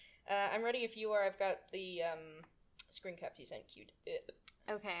I'm ready if you are. I've got the screen caps you sent queued up.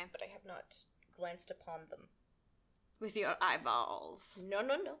 Okay. But I have not glanced upon them. With your eyeballs. No.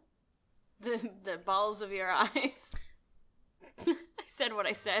 The balls of your eyes. I said what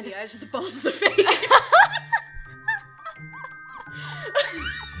I said. The eyes are the balls of the face.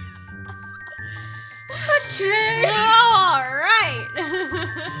 Okay. All right.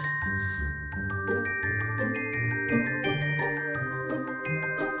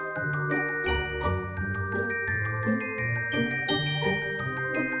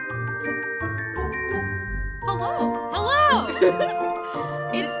 Hello.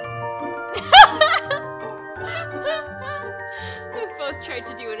 It's. We both tried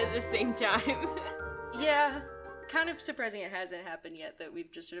to do it at the same time. Yeah. Kind of surprising it hasn't happened yet, that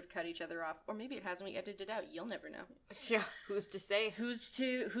we've just sort of cut each other off. Or maybe it hasn't, we edited it out. You'll never know. Yeah, who's to say? Who's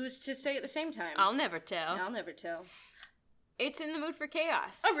to say at the same time? I'll never tell. I'll never tell. It's In the Mood for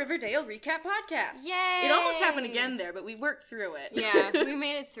Chaos. A Riverdale recap podcast. Yay! It almost happened again there, but we worked through it. Yeah, we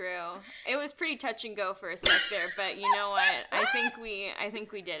made it through. It was pretty touch and go for a sec there, but you know what? I think we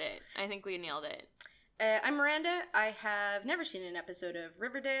did it. I think we nailed it. I'm Miranda. I have never seen an episode of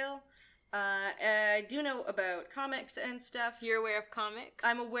Riverdale. I do know about comics and stuff. You're aware of comics?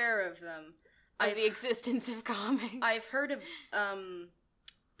 I'm aware of them. Of the existence of comics. I've heard of,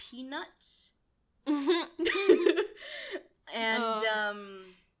 Peanuts. And,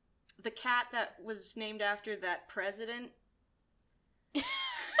 the cat that was named after that president. I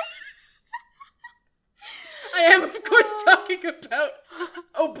am, of course, talking about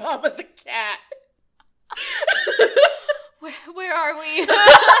Obama the cat. Where are we?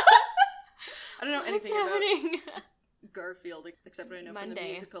 I don't know anything about Garfield, except what I know Monday. from the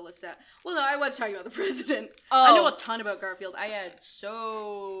musical is that. Well, no, I was talking about the president. Oh. I know a ton about Garfield. I had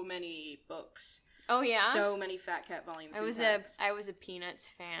so many books. Oh yeah? So many Fat Cat Volume 3 packs. I was a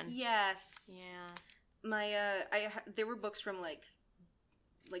Peanuts fan. Yes. Yeah. My, there were books from, like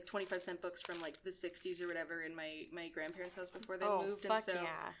 25-cent books from, like, the 60s or whatever in my grandparents' house before they moved. Fuck and so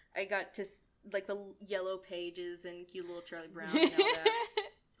yeah. I got to, like, the Yellow Pages and Cute Little Charlie Brown and all that.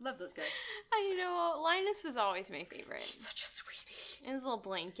 Love those guys. You know, Linus was always my favorite. He's such a sweetie. And his little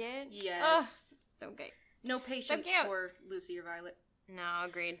blanket. Yes. Oh, so good. No patience cute. for Lucy or Violet. No,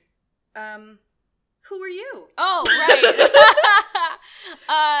 agreed. Who are you? Oh, right.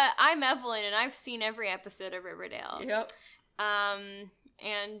 I'm Evelyn, and I've seen every episode of Riverdale. Yep. And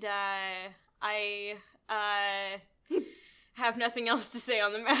I have nothing else to say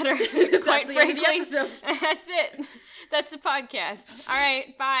on the matter. Quite the frankly, end of the episode. That's it. That's the podcast. All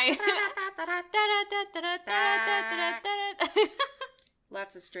right, bye.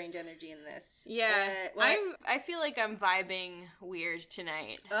 Lots of strange energy in this. Yeah, well, I feel like I'm vibing weird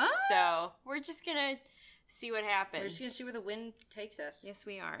tonight. Oh? So we're just gonna see what happens. We're just gonna see where the wind takes us. Yes,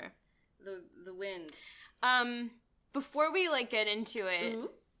 we are. The wind. Before we get into it Ooh.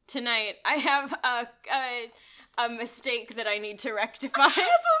 tonight, I have a mistake that I need to rectify. I have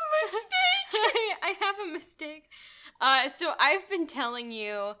a mistake. I have a mistake. So I've been telling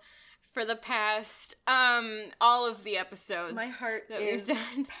you for the past all of the episodes. My heart that is we've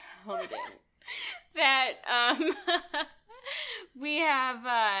done pounding. that we have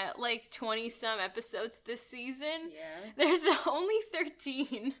 20 some episodes this season. Yeah. There's only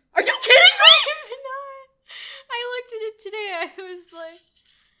 13. Are you kidding me? I'm not. I looked at it today. I was like,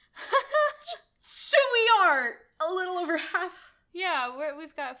 So we are a little over half. yeah,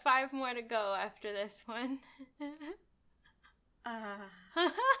 we've got 5 more to go after this one.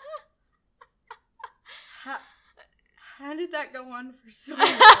 How did that go on for so long?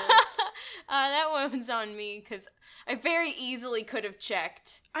 That one's on me because I very easily could have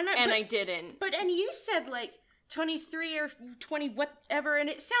checked, and I didn't. And you said 23 or 20 whatever, and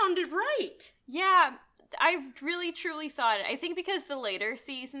it sounded right. Yeah, I really truly thought it. I think because the later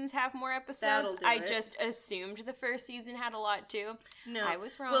seasons have more episodes, I just assumed the first season had a lot too. No. I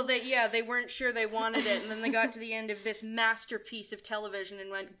was wrong. Well, they weren't sure they wanted it, and then they got to the end of this masterpiece of television and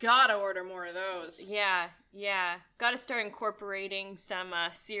went, gotta order more of those. Yeah. Gotta start incorporating some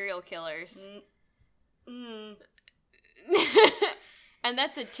serial killers. And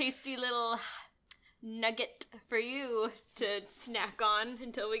that's a tasty little nugget for you to snack on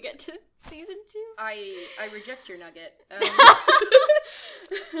until we get to season 2. I reject your nugget.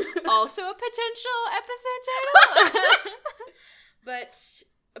 Also a potential episode title.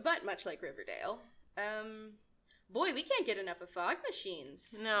 but much like Riverdale, boy, we can't get enough of fog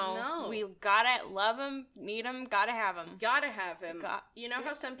machines. No. We gotta love them, need them, gotta have them. Gotta have him. You know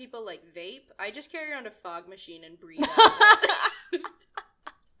how some people vape? I just carry around a fog machine and breathe out of it.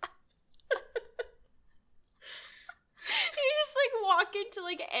 You just, like, walk into,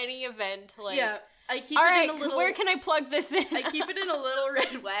 like, any event, like... Yeah, I keep all it right, in a little... where can I plug this in? I keep it in a little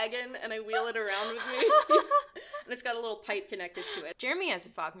red wagon, and I wheel it around with me. And it's got a little pipe connected to it. Jeremy has a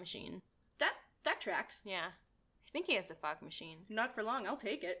fog machine. That tracks. Yeah. I think he has a fog machine. Not for long, I'll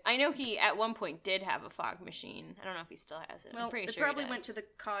take it. I know he, at one point, did have a fog machine. I don't know if he still has it. Well, I'm pretty it sure probably he went to the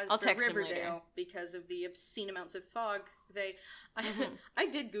cause I'll for text him Riverdale later. because of the obscene amounts of fog. Mm-hmm. I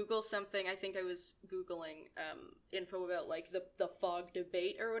did Google something. I think I was Googling info about, like, the fog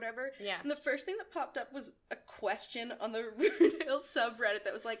debate or whatever. Yeah. And the first thing that popped up was a question on the Riverdale subreddit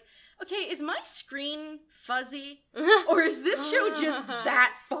that was like, okay, is my screen fuzzy? Or is this show just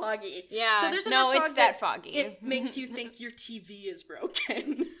that foggy? Yeah. So there's no, enough it's fog that foggy. It makes you think your TV is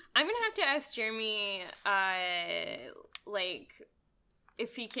broken. I'm gonna have to ask Jeremy, like,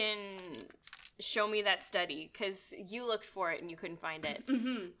 if he can show me that study, because you looked for it and you couldn't find it.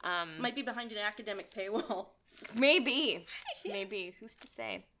 Mm-hmm. Might be behind an academic paywall. Maybe. Maybe. Who's to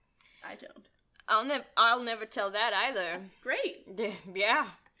say? I don't. I'll never tell that either. Great. Yeah.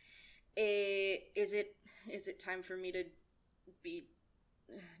 Is it time for me to be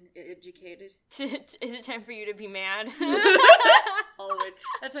educated? Is it time for you to be mad? Always.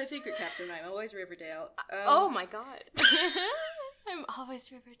 That's my secret, Captain. I'm always Riverdale. Oh my god. I'm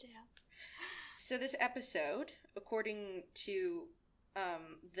always Riverdale. So this episode, according to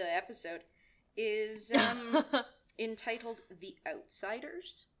the episode, is entitled The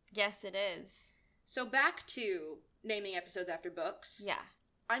Outsiders. Yes, it is. So back to naming episodes after books. Yeah.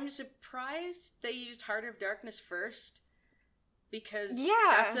 I'm surprised they used Heart of Darkness first, because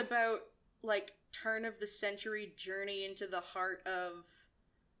yeah, that's about, like, turn of the century journey into the heart of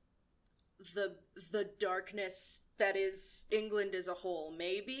the darkness that is England as a whole,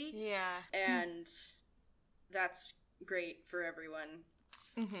 maybe. Yeah. And that's great for everyone.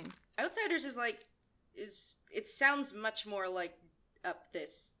 Mm-hmm. Outsiders is like, it sounds much more like up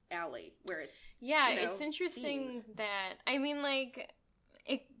this alley, where it's, yeah, you know, it's interesting themes. that, I mean, like,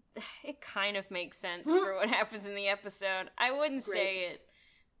 it kind of makes sense for what happens in the episode. I wouldn't say it,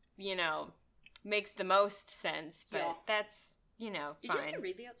 you know, makes the most sense, but Yeah. that's, you know, Did fine. you have to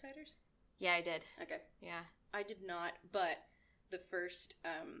read The Outsiders? Yeah, I did. Okay. Yeah. I did not, but the first,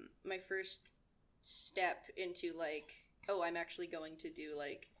 my first step into, like, oh, I'm actually going to do,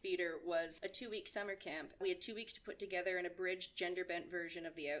 like, theater was a 2-week summer camp. We had 2 weeks to put together an abridged, gender-bent version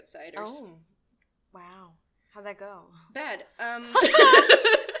of The Outsiders. Oh. Wow. How'd that go? Bad.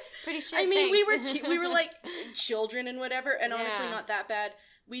 Pretty shit, I mean, thanks. we were, like, children and whatever, and honestly Yeah. not that bad.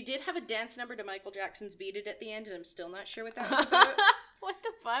 We did have a dance number to Michael Jackson's Beat It at the end, and I'm still not sure what that was about. What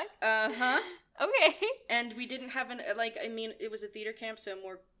the fuck? Uh-huh. Okay. And we didn't have it was a theater camp, so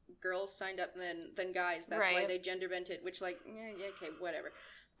more girls signed up than guys. That's why Right. they gender bent it, which, like, okay, whatever.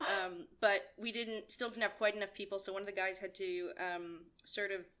 But we still didn't have quite enough people, so one of the guys had to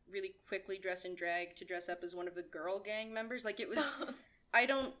sort of really quickly dress in drag to dress up as one of the girl gang members. Like, it was, I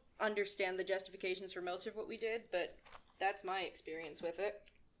don't understand the justifications for most of what we did, but that's my experience with it.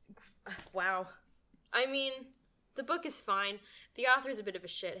 Wow. I mean, the book is fine. The author's a bit of a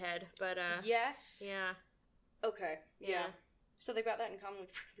shithead, but Yes. yeah. Okay. Yeah. So they've got that in common with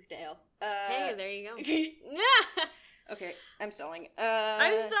Riverdale. Hey, there you go. Okay, I'm stalling.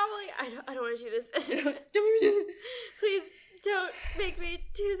 I'm sorry. I don't want to do this. Please don't make me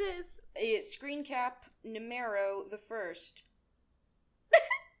do this. Screen cap numero the first.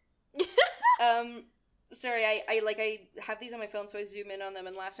 Sorry, I have these on my phone, so I zoom in on them,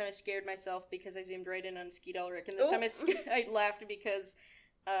 and last time I scared myself because I zoomed right in on Skeet Ulrich, and this time I laughed because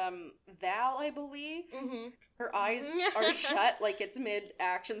Val, I believe, her eyes are shut, like it's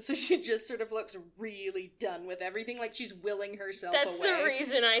mid-action, so she just sort of looks really done with everything, like she's willing herself That's away. the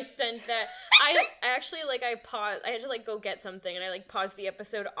reason I sent that. I actually, like, I paused, I had to, like, go get something, and I, like, paused the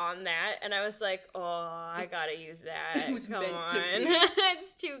episode on that, and I was like, oh, I gotta use that. It was Come meant on. to be.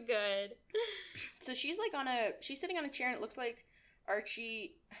 It's too good. So she's, like, she's sitting on a chair, and it looks like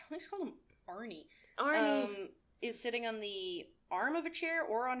Archie, let's call him Arnie. Arnie. Is sitting on the arm of a chair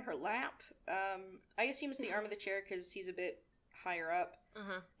or on her lap. I assume it's the arm of the chair because he's a bit higher up.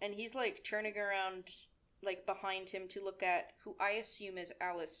 And he's, like, turning around, like, behind him to look at who I assume is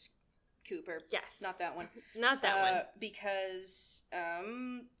Alice Cooper. Yes. Not that one. Not that one. Because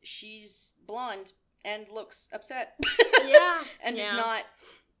she's blonde and looks upset. Yeah. And is not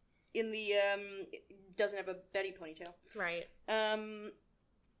in the, doesn't have a Betty ponytail. Right.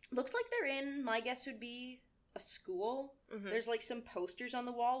 Looks like they're in, my guess would be, a school. Mm-hmm. There's, like, some posters on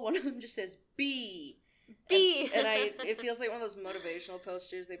the wall. One of them just says B. B. And it feels like one of those motivational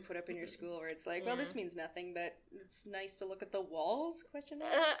posters they put up in your school where it's like, well, this means nothing, but it's nice to look at the walls, question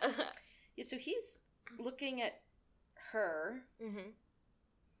mark. Yeah, so he's looking at her. Mm-hmm.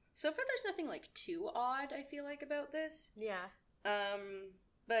 So far, there's nothing, like, too odd, I feel like, about this. Yeah.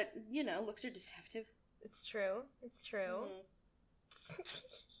 But, you know, looks are deceptive. It's true. It's true.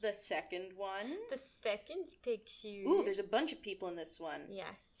 The second one. The second picture. Ooh, there's a bunch of people in this one.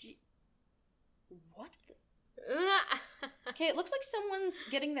 Yes. What the... Okay, it looks like someone's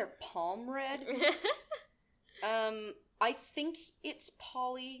getting their palm read. I think it's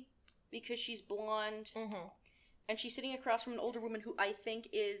Polly because she's blonde. Mm-hmm. And she's sitting across from an older woman who I think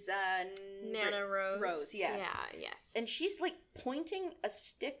is Nana Rose. Rose, yes. Yeah, yes. And she's like pointing a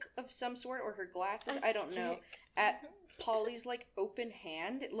stick of some sort, or her glasses, I don't know, at Polly's like open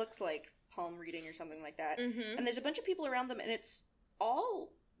hand. It looks like palm reading or something like that. Mm-hmm. And there's a bunch of people around them, and it's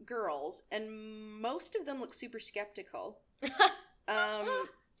all girls, and most of them look super skeptical. Same.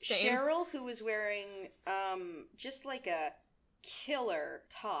 Cheryl, who is wearing just like a killer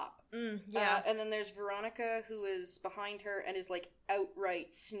top. Yeah. And then there's Veronica, who is behind her and is like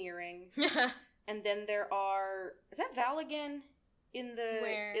outright sneering. And then there are, is that Val again in the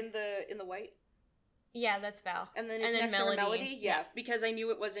Where? in the white? Yeah, that's Val. And then next to her Melody. Yeah, because I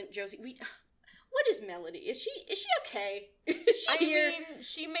knew it wasn't Josie. What is Melody? Is she okay? Is she here? I mean,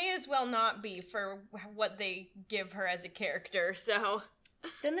 she may as well not be for what they give her as a character. So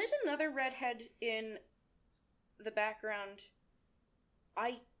then there's another redhead in the background.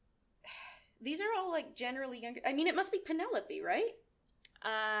 These are all like generally younger. I mean, it must be Penelope, right?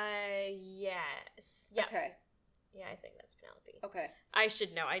 Yes. Yeah. Okay. Yeah, I think that's Penelope. Okay. I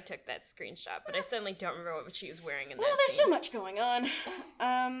should know. I took that screenshot, but I suddenly don't remember what she was wearing in that Well, there's scene. so much going on.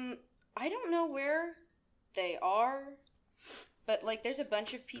 I don't know where they are, but like there's a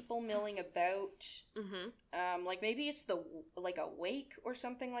bunch of people milling about. Mm-hmm. Like maybe it's a wake or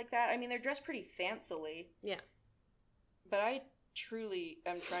something like that. I mean, they're dressed pretty fancily. Yeah. But I truly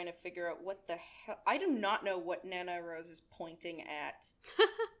am trying to figure out what the hell. I do not know what Nana Rose is pointing at.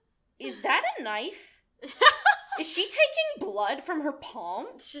 Is that a knife? Is she taking blood from her palm?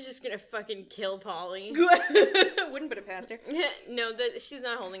 She's just gonna fucking kill Polly. Wouldn't put it past her. No, she's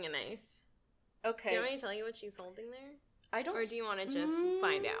not holding a knife. Okay. Do you want me to tell you what she's holding there? I don't. Or do you want to just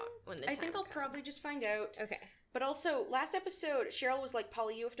find out when the time I think I'll comes? probably just find out. Okay. But also, last episode, Cheryl was like,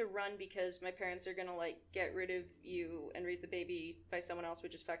 Polly, you have to run because my parents are gonna, like, get rid of you and raise the baby by someone else,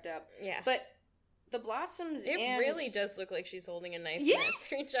 which is fucked up. Yeah. But the Blossoms It really does look like she's holding a knife Yeah. in that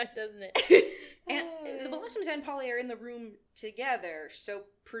screenshot, doesn't it? And the Blossoms and Polly are in the room together, so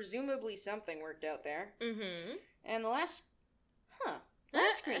presumably something worked out there. Mm-hmm. And the last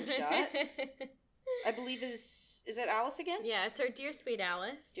screenshot, I believe is it Alice again? Yeah, it's our Dear Sweet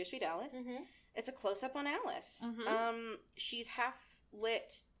Alice. Dear Sweet Alice. Mm-hmm. It's a close-up on Alice. Mhm. She's half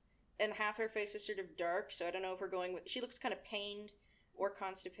lit, and half her face is sort of dark, so I don't know if we're going with... She looks kind of pained or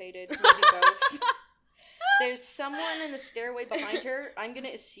constipated, maybe both. There's someone in the stairway behind her. I'm gonna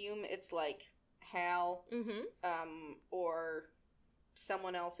assume it's, like, Hal, or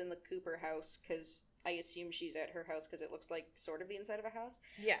someone else in the Cooper house, because I assume she's at her house, because it looks like sort of the inside of a house.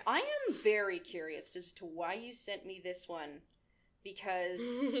 Yeah. I am very curious as to why you sent me this one, because...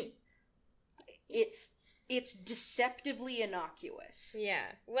 It's deceptively innocuous. Yeah.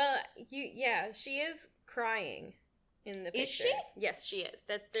 Well, she is crying in the picture. Is she? Yes, she is.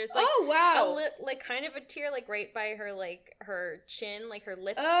 There's like oh wow, like kind of a tear like right by her like her chin, like her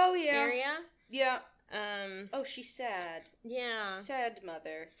lip area. Yeah. Oh, she's sad. Yeah. Sad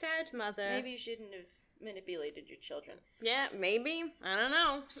mother. Sad mother. Maybe you shouldn't have manipulated your children. Yeah, maybe. I don't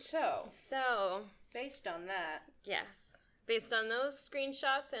know. So based on that. Yes. Based on those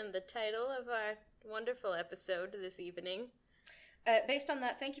screenshots and the title of our wonderful episode this evening. Based on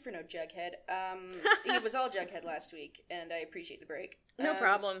that, thank you for no Jughead. It was all Jughead last week, and I appreciate the break. No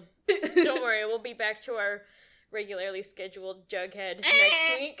problem. Don't worry, we'll be back to our regularly scheduled Jughead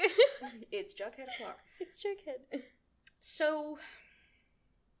next week. It's Jughead o'clock. It's Jughead. So,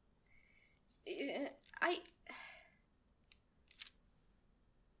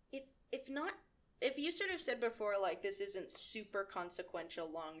 if you sort of said before, like, this isn't super consequential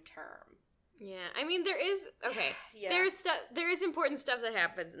long term. Yeah, I mean, there is, okay, yeah. There is important stuff that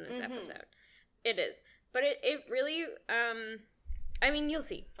happens in this episode. It is. But it really, I mean, you'll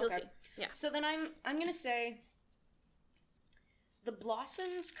see. You'll see. Yeah. So then I'm gonna say, the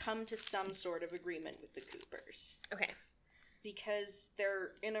Blossoms come to some sort of agreement with the Coopers. Okay. Because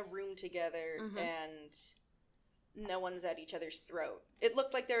they're in a room together, and no one's at each other's throat. It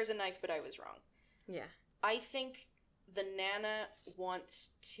looked like there was a knife, but I was wrong. Yeah. I think the Nana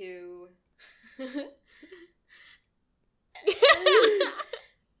wants to...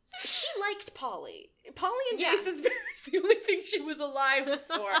 she liked Polly. Polly and Jason's marriage, the only thing she was alive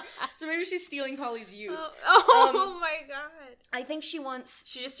for. So maybe she's stealing Polly's youth. Oh my god. I think she wants...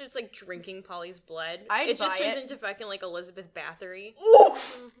 She just starts, like, drinking Polly's blood. It just turns into fucking, like, Elizabeth Bathory.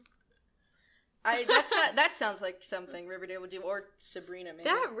 Oof! That sounds like something Riverdale would do, or Sabrina, maybe.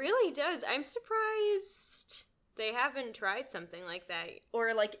 That really does. I'm surprised they haven't tried something like that.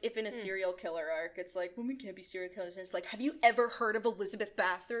 Or, like, if in a serial killer arc, it's like, women can't be serial killers, and it's like, have you ever heard of Elizabeth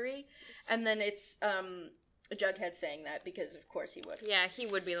Bathory? And then it's, Jughead saying that, because of course he would. Yeah, he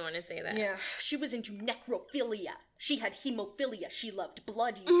would be the one to say that. Yeah, she was into necrophilia. She had hemophilia. She loved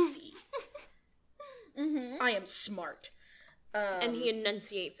blood, you see. I am smart. And he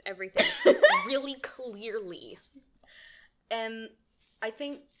enunciates everything really clearly. And I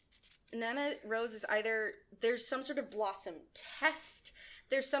think Nana Rose is either, there's some sort of Blossom test.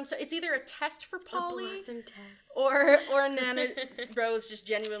 It's either a test for Polly. A Blossom test. Or Nana Rose just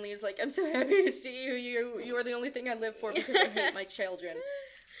genuinely is like, I'm so happy to see you. You are the only thing I live for because I hate my children.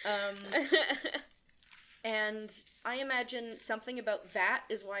 And I imagine something about that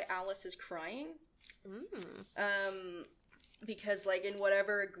is why Alice is crying. Because, like, in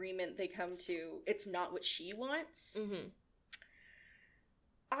whatever agreement they come to, it's not what she wants.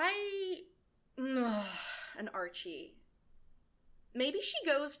 And Archie. Maybe she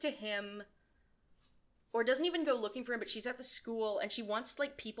goes to him, or doesn't even go looking for him, but she's at the school, and she wants,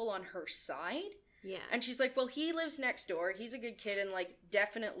 like, people on her side. Yeah. And she's like, well, he lives next door, he's a good kid, and, like,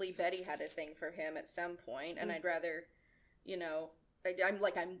 definitely Betty had a thing for him at some point, and I'd rather, you know... I'm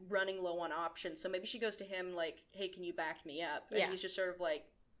running low on options, so maybe she goes to him like, hey, can you back me up? And he's just sort of like,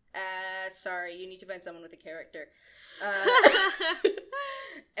 sorry, you need to find someone with a character.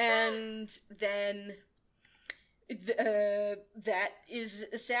 And then that is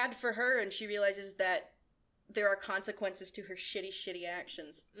sad for her, and she realizes that there are consequences to her shitty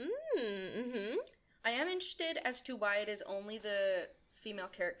actions. I am interested as to why it is only the female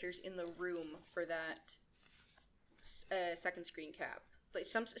characters in the room for that second screen cap. Like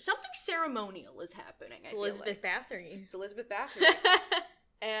something ceremonial is happening. It's Elizabeth Bathory. It's Elizabeth Bathory.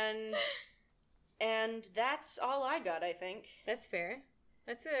 and that's all I got, I think. That's fair.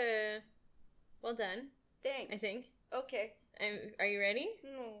 That's well done. Thanks. I think. Okay. Are you ready?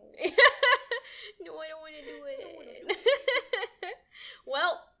 No. No, I don't want to do it.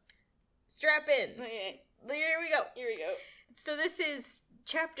 Well, strap in. Okay. Here we go. Here we go. So this is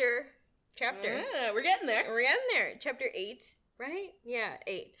chapter. Yeah, we're getting there. Chapter 8, right? Yeah,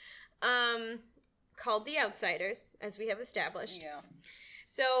 8. Called The Outsiders, as we have established. Yeah.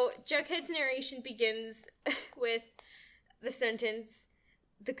 So Jughead's narration begins with the sentence,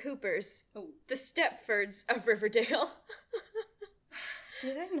 "The Coopers, the Stepfords of Riverdale."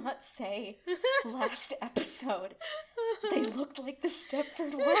 Did I not say last episode they looked like the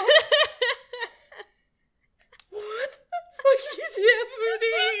Stepford Wives? What the fuck is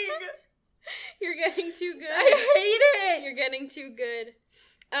happening? You're getting too good. I hate it! You're getting too good.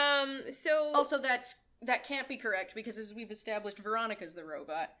 So... Also, that can't be correct, because as we've established, Veronica's the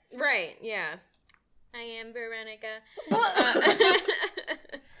robot. Right, yeah. I am Veronica.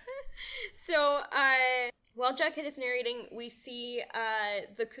 So, while Jughead is narrating, we see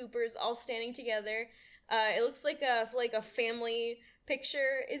the Coopers all standing together. It looks like a family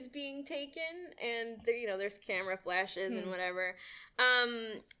picture is being taken, and there, there's camera flashes and whatever.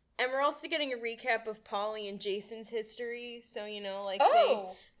 And we're also getting a recap of Polly and Jason's history. So,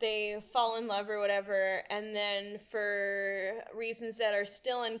 they fall in love or whatever, and then for reasons that are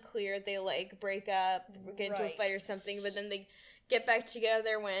still unclear, they, break up, get into a fight or something, but then they get back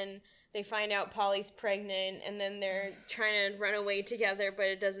together when they find out Polly's pregnant, and then they're trying to run away together, but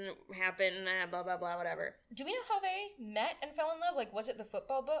it doesn't happen, blah, blah, blah, whatever. Do we know how they met and fell in love? Like, was it the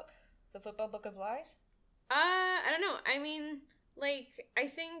football book? The football book of lies? I don't know. I mean... I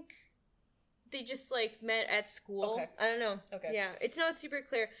think they just, met at school. Okay. I don't know. Okay. Yeah, it's not super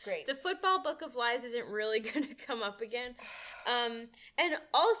clear. Great. The football book of lies isn't really going to come up again. And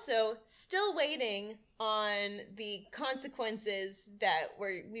also, still waiting on the consequences that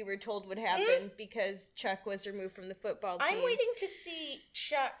we were told would happen because Chuck was removed from the football team. I'm waiting to see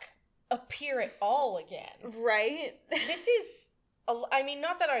Chuck appear at all again. Right? This is... I mean,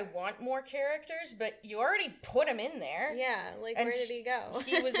 not that I want more characters, but you already put him in there. Yeah, and where did he go?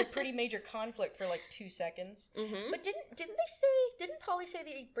 He was a pretty major conflict for 2 seconds. Mm-hmm. But didn't Polly say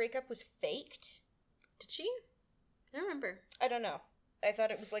the breakup was faked? Did she? I don't remember. I don't know. I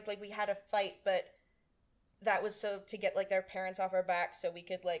thought it was like we had a fight, but that was so to get their parents off our backs so we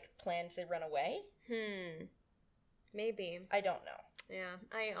could plan to run away. Maybe. I don't know. Yeah,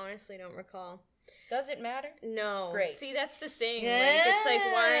 I honestly don't recall. Does it matter? No. Great. See, that's the thing. Yeah. Like, it's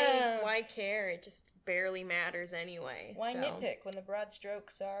like, why care? It just barely matters anyway. Why so. nitpick when the broad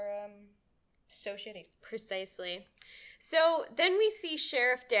strokes are, so shitty? Precisely. So, then we see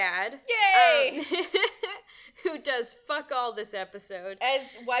Sheriff Dad. Yay! Who does fuck all this episode.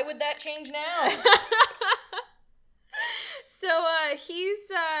 Why would that change now? So,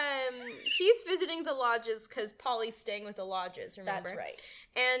 he's visiting the lodges because Polly's staying with the lodges, remember? That's right.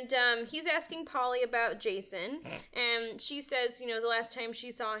 And, he's asking Polly about Jason, and she says, the last time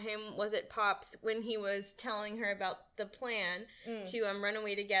she saw him was at Pop's when he was telling her about the plan to, run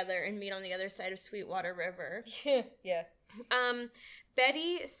away together and meet on the other side of Sweetwater River. Yeah.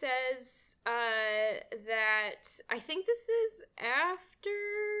 Betty says, that I think this is after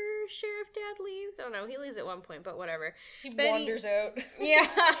Sheriff Dad leaves. I don't know. He leaves at one point, but whatever. He wanders out. Yeah.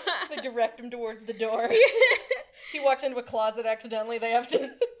 They direct him towards the door. He walks into a closet accidentally. They have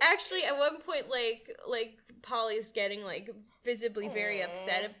to... Actually, at one point, like Polly's getting, visibly very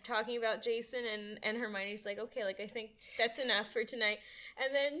upset talking about Jason, and Hermione's like, okay, I think that's enough for tonight.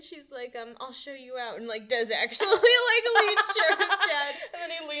 And then she's like, I'll show you out, and, does actually, lead Sheriff Dad. And then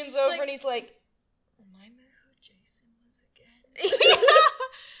he leans over and he's like, remind me who Jason was again?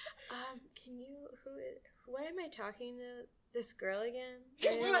 Can you, why am I talking to this girl again?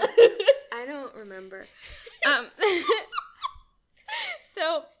 I don't remember.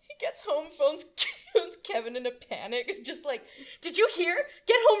 So, he gets home, phones Kevin in a panic, just like, did you hear?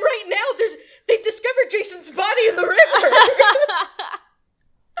 Get home right now! They've discovered Jason's body in the river!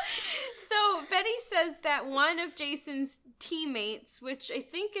 So, Betty says that one of Jason's teammates, which I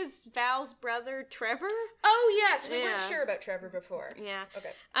think is Val's brother, Trevor? Oh, yes, we weren't sure about Trevor before. Yeah.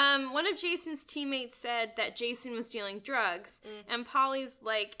 Okay. One of Jason's teammates said that Jason was dealing drugs, and Polly's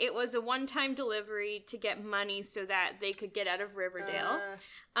like, it was a one-time delivery to get money so that they could get out of Riverdale.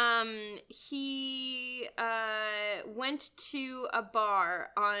 He went to a bar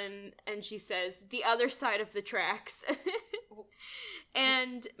on, and she says, the other side of the tracks,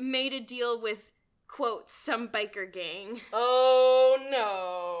 and made a deal with, quote, some biker gang. Oh,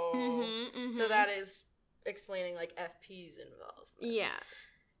 no. Mm-hmm. So that is explaining, FP's involved. Yeah.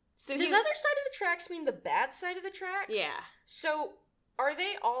 So does other side of the tracks mean the bad side of the tracks? Yeah. So, are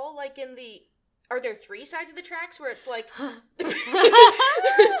they all, in the... Are there three sides of the tracks where it's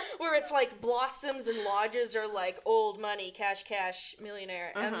where it's Blossoms and Lodges are old money, cash,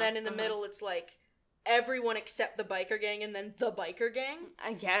 millionaire, and then in the middle it's everyone except the biker gang and then the biker gang?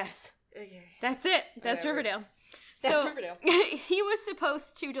 I guess. Okay. That's it. That's Whatever. Riverdale. That's Riverdale. He was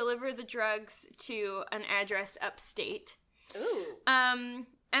supposed to deliver the drugs to an address upstate. Ooh.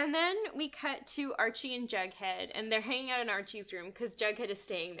 And then we cut to Archie and Jughead, and they're hanging out in Archie's room because Jughead is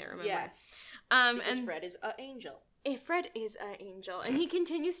staying there, remember? Yes. Because and Fred is an angel. Fred is an angel, and he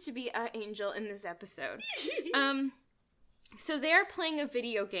continues to be an angel in this episode. So they are playing a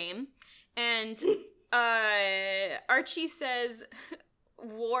video game, and Archie says,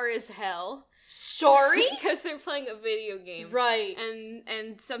 war is hell. Sorry? Because they're playing a video game. Right.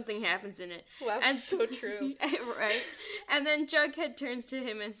 And something happens in it. Wow, that's so true. Right. And then Jughead turns to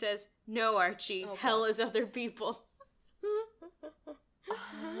him and says, no, Archie, hell is other people.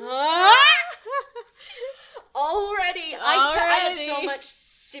 Already. I had so much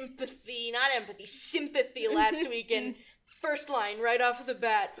sympathy last week in first line right off the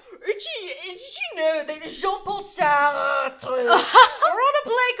bat. Did you know that Jean-Paul Sartre wrote a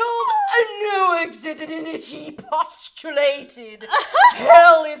play called No Exit, and in it he postulated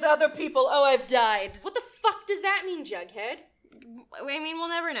hell is other people. Oh, I've died. What the fuck does that mean, Jughead? I mean, we'll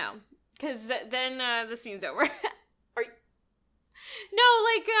never know. Because then the scene's over. No,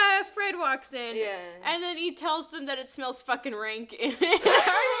 Fred walks in. Yeah. And then he tells them that it smells fucking rank in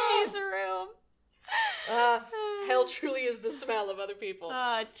Archie's room. Hell truly is the smell of other people.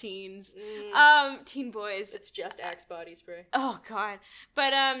 Teens. Teen boys. It's just Axe body spray. Oh, God.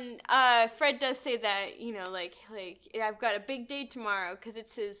 But, Fred does say that, I've got a big day tomorrow, because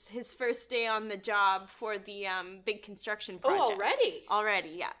it's his first day on the job for the, big construction project. Oh, already?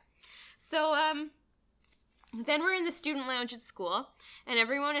 Already, yeah. So, then we're in the student lounge at school, and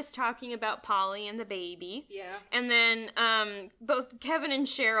everyone is talking about Polly and the baby. Yeah. And then, both Kevin and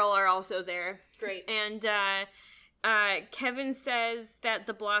Cheryl are also there. Great. And, Kevin says that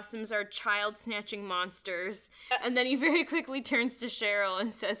the Blossoms are child-snatching monsters, and then he very quickly turns to Cheryl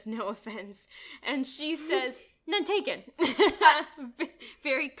and says, no offense. And she says, none taken.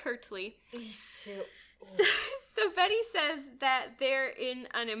 Very curtly. These two. So Betty says that they're in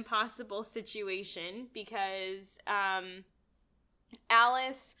an impossible situation because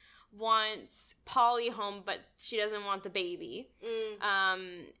Alice wants Polly home, but she doesn't want the baby.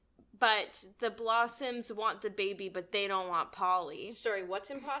 but the Blossoms want the baby, but they don't want Polly. Sorry, what's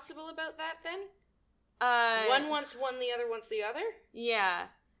impossible about that then? One wants one, the other wants the other? Yeah.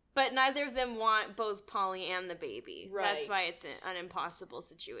 But neither of them want both Polly and the baby. Right. That's why it's an impossible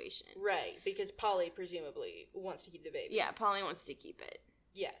situation. Right, because Polly presumably wants to keep the baby. Yeah, Polly wants to keep it.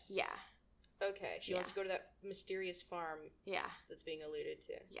 Yes. Yeah. Okay, she wants to go to that mysterious farm. Yeah. That's being alluded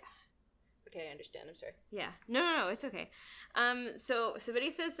to. Yeah. Okay, I understand. I'm sorry. Yeah. No, it's okay. So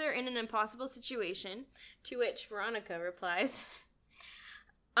Betty says they're in an impossible situation, to which Veronica replies,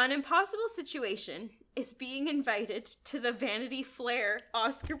 "An impossible situation is being invited to the Vanity Fair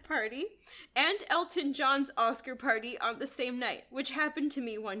Oscar party and Elton John's Oscar party on the same night, which happened to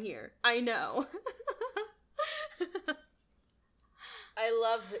me one year. I know." I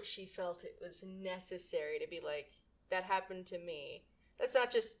love that she felt it was necessary to be like, that happened to me. That's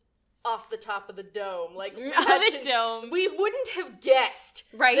not just off the top of the dome. Like, we wouldn't have guessed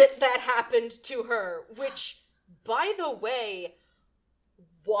that happened to her, which, by the way,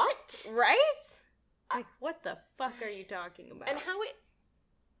 what? Right? Like, what the fuck are you talking about? And how it...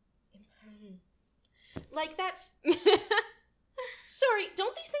 Like, that's... Sorry,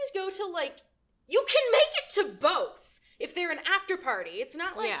 don't these things go to, like... You can make it to both if they're an after party. It's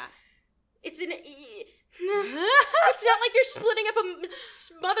not like... Yeah. It's an... It's not like you're splitting up a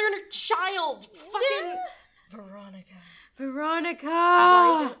mother and her child. Fucking... Veronica.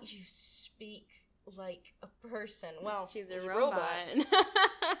 Why don't you speak like a person? Well, she's a robot.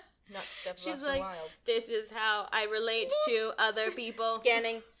 Not Steph She's like, Wild. This is how I relate to other people.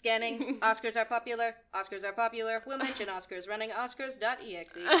 Scanning. Oscars are popular. We'll mention Oscars. Running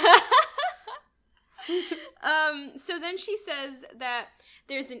Oscars.exe. So then she says that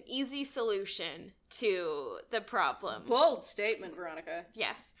there's an easy solution to the problem. Bold statement, Veronica.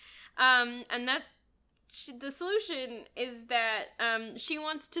 Yes. And that the solution is that she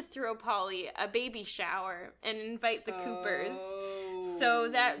wants to throw Polly a baby shower and invite the Coopers so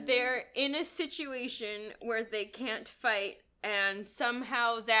that they're in a situation where they can't fight, and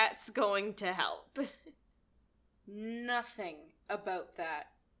somehow that's going to help. Nothing about that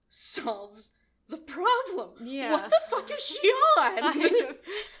solves the problem. Yeah. What the fuck is she on?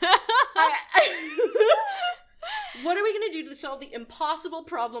 What are we going to do to solve the impossible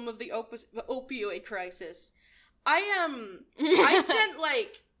problem of the opioid crisis? I sent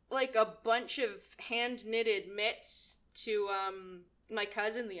like a bunch of hand-knitted mitts to my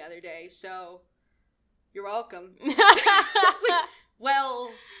cousin the other day, so you're welcome. It's like, well,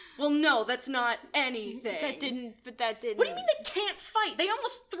 no, that's not anything. That didn't. What do you mean they can't fight? They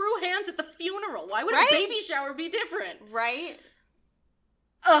almost threw hands at the funeral. Why would a baby shower be different? Right?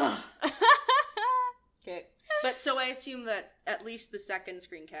 Ugh. Okay. But so I assume that at least the second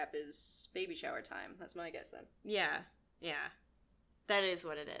screen cap is baby shower time. That's my guess then. Yeah. That is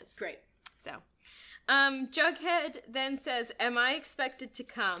what it is. Great. So, Jughead then says, "Am I expected to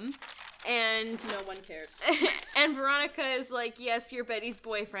come?" And no one cares. And Veronica is like, "Yes, you're Betty's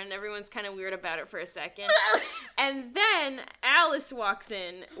boyfriend." Everyone's kind of weird about it for a second. And then Alice walks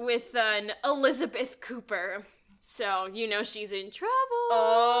in with an Elizabeth Cooper. So, you know she's in trouble.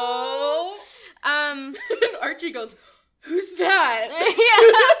 Oh. And Archie goes, "Who's that?"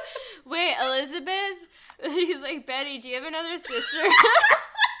 Yeah. Wait, Elizabeth? He's like, "Betty, do you have another sister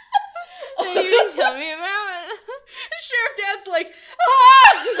that you can tell me about?" Sheriff Dad's like,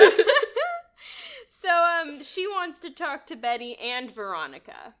 "Ah!" So, she wants to talk to Betty and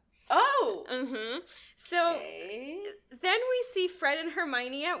Veronica. Oh. Mm-hmm. So, then we see Fred and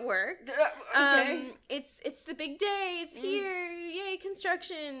Hermione at work. Okay. It's the big day. It's here. Yay,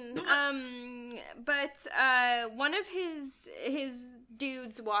 construction. But one of his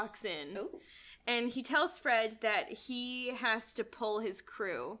dudes walks in. Ooh. And he tells Fred that he has to pull his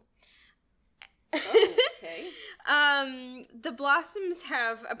crew. Oh, okay. The Blossoms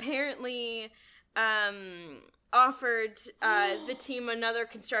have apparently offered the team another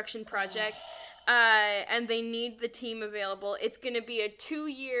construction project, and they need the team available. It's going to be a 2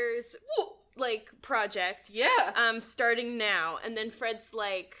 years project. Yeah. Starting now. And then Fred's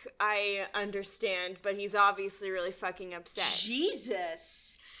like, "I understand," but he's obviously really fucking upset.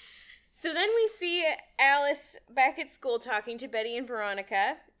 Jesus. So then we see Alice back at school talking to Betty and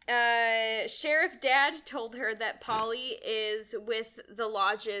Veronica. Sheriff Dad told her that Polly is with the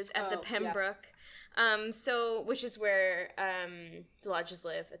lodges at the Pembroke. Yeah. Which is where the lodges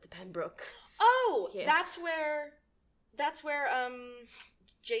live, at the Pembroke. Oh, yes. That's where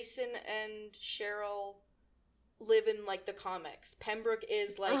Jason and Cheryl live in like the comics. Pembroke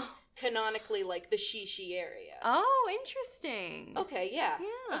is like canonically like the Shishi area. Oh, interesting. Okay, yeah.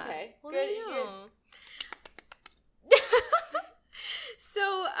 Yeah. Okay. Well, good.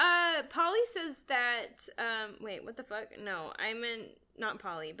 So, Polly says that, wait, what the fuck? No, I meant, not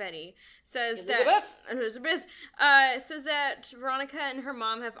Polly, Betty says Elizabeth says that Veronica and her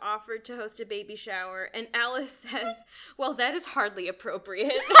mom have offered to host a baby shower, and Alice says, well, that is hardly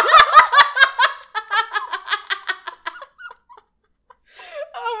appropriate.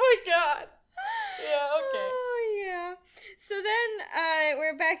 Oh my god. Yeah, okay. Oh, yeah. So then,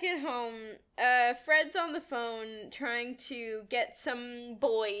 we're back at home. Fred's on the phone trying to get some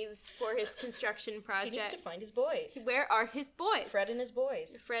boys for his construction project. He needs to find his boys. Where are his boys? Fred and his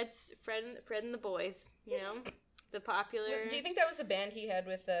boys. Fred and the boys, you know? The popular... Do you think that was the band he had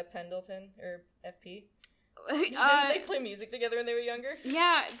with Pendleton, or FP? Didn't they play music together when they were younger?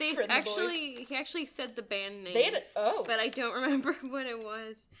 Yeah, he actually said the band name. But I don't remember what it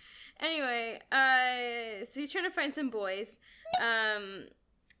was. Anyway, so he's trying to find some boys.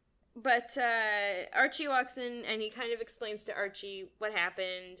 But Archie walks in and he kind of explains to Archie what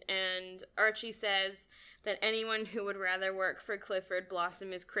happened, and Archie says that anyone who would rather work for Clifford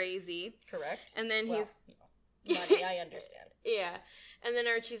Blossom is crazy. Correct. And then he's... Money, I understand. Yeah. And then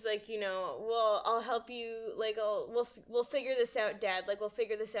Archie's like, you know, well, I'll help you, like, we'll figure this out, Dad. Like, we'll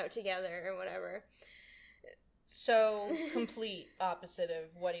figure this out together or whatever. So, complete opposite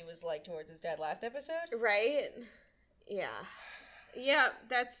of what he was like towards his dad last episode? Right? Yeah. Yeah,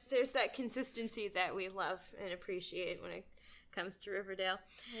 there's that consistency that we love and appreciate when it comes to Riverdale.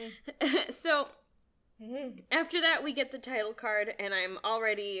 So, after that, we get the title card, and I'm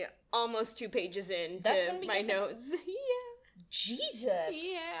already almost 2 pages in to my notes. Yeah. Jesus.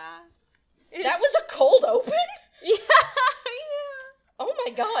 Yeah. That was a cold open? Yeah. Oh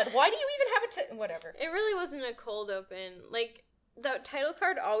my god, why do you even have a whatever. It really wasn't a cold open. Like, the title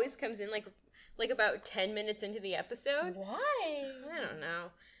card always comes in, like about 10 minutes into the episode. Why? I don't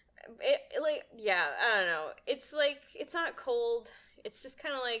know. I don't know. It's like, it's not cold. It's just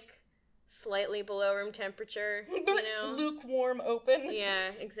kind of like slightly below room temperature, you know? Lukewarm open.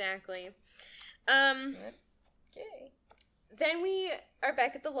 Yeah, exactly. Okay. Then we are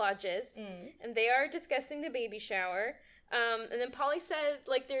back at the lodges, and they are discussing the baby shower. And then Polly says,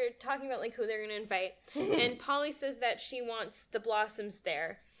 like, they're talking about, like, who they're going to invite. And Polly says that she wants the Blossoms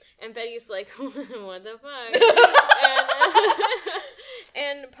there. And Betty's like, what the fuck?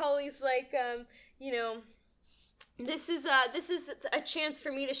 and Polly's like, you know, this is a chance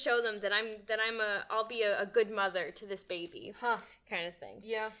for me to show them that I'll be a good mother to this baby. Kind of thing.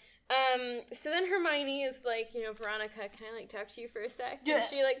 Yeah. So then Hermione is like, you know, Veronica, can I, like, talk to you for a sec? Yeah. And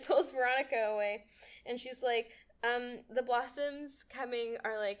she, like, pulls Veronica away. And she's like, the Blossoms coming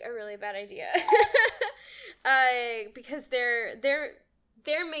are, like, a really bad idea. Because they're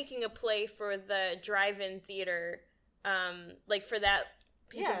making a play for the drive-in theater, like, for that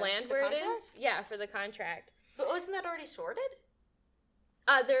piece of land where contract? It is. Yeah, for the contract. But wasn't that already sorted?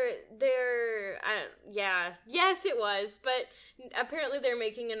 Yes, it was, but apparently they're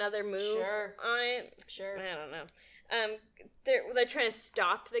making another move on it. Sure. I don't know. They're trying to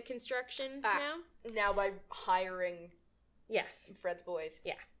stop the construction now. Now by hiring Fred's boys.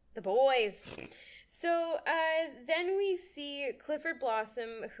 Yeah, the boys. So, then we see Clifford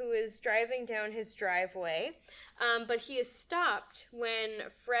Blossom, who is driving down his driveway, but he is stopped when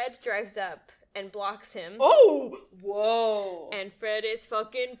Fred drives up and blocks him. Oh! Whoa! And Fred is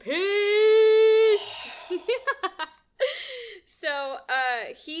fucking pissed! So,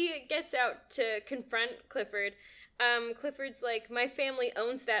 he gets out to confront Clifford. Clifford's like, my family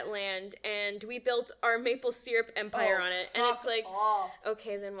owns that land, and we built our maple syrup empire on it. And it's like,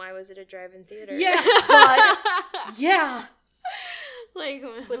 okay, then why was it a drive-in theater? Yeah, bud. Yeah. Like,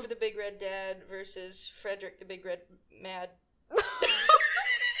 Clifford the Big Red Dad versus Frederick the Big Red Mad.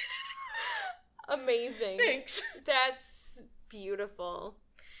 Amazing. Thanks. That's beautiful.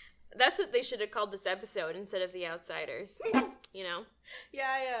 That's what they should have called this episode instead of The Outsiders. You know?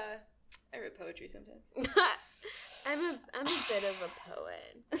 Yeah, I write poetry sometimes. I'm a bit of a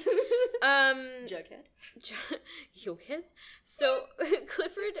poet. Jughead. Jughead? So,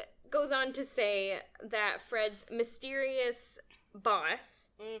 Clifford goes on to say that Fred's mysterious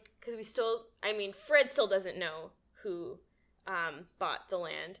boss, because Fred still doesn't know who bought the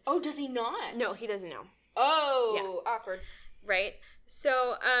land. Oh, does he not? No, he doesn't know. Oh, yeah. Awkward. Right?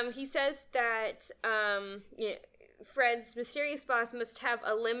 So, he says that, Fred's mysterious boss must have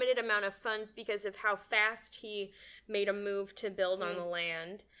a limited amount of funds because of how fast he made a move to build on the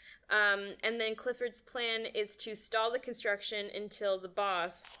land. And then Clifford's plan is to stall the construction until the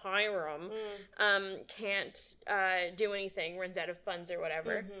boss, Hiram, can't do anything, runs out of funds or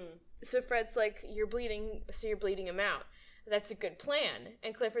whatever. Mm-hmm. So Fred's like, you're bleeding him out. That's a good plan.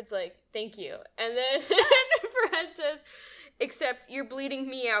 And Clifford's like, thank you. And then Fred says, Except you're bleeding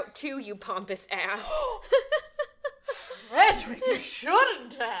me out too, you pompous ass. Frederick, you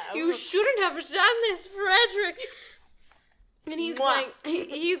shouldn't have. You shouldn't have done this, Frederick. And he's like,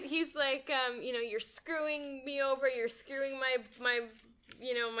 he's like, you're screwing me over. You're screwing my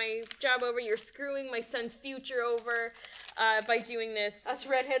job over. You're screwing my son's future over, by doing this. Us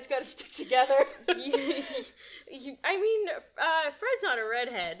redheads gotta stick together. Fred's not a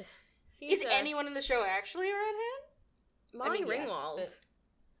redhead. Is anyone in the show actually a redhead? Molly Ringwald. Yes,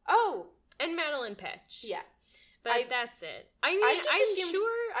 oh. And Madeline Petch. Yeah. But that's it. I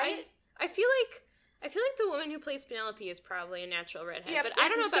feel like the woman who plays Penelope is probably a natural redhead, but I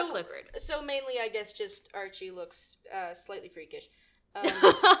don't know about Clifford. So mainly, I guess, just Archie looks slightly freakish.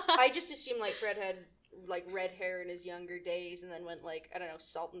 I just assumed, like, Fred had, like, red hair in his younger days and then went, like, I don't know,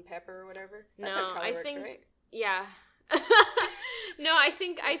 salt and pepper or whatever. That's how color works, right? Yeah. No, I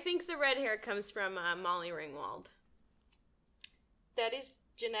think the red hair comes from Molly Ringwald. That is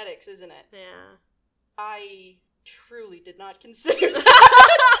genetics, isn't it? Yeah. I truly did not consider that.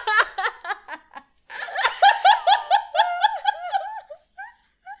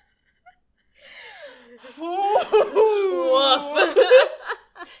 Woof.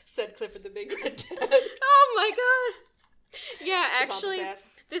 Said Clifford the Big Red Dad. Oh my god. Yeah, actually,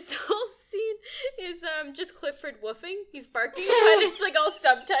 this whole scene is just Clifford woofing. He's barking, but it's like all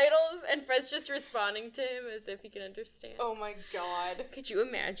subtitles, and Fred's just responding to him as if he can understand. Oh my god. Could you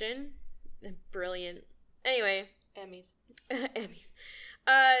imagine? Brilliant. Anyway. Emmys. Emmys.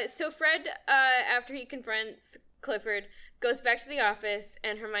 So Fred, after he confronts Clifford, goes back to the office,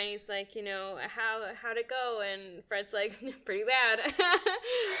 and Hermione's like, how'd it go? And Fred's like, pretty bad.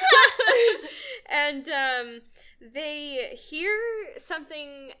 And they hear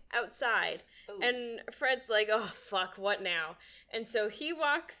something outside. Ooh. And Fred's like, oh, fuck, what now? And so he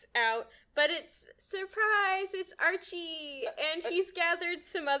walks out, but it's, surprise, it's Archie, and he's gathered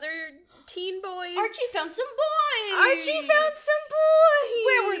some other teen boys. Archie found some boys!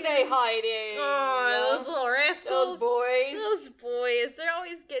 Where were they hiding? Oh, those little rascals. Those boys. They're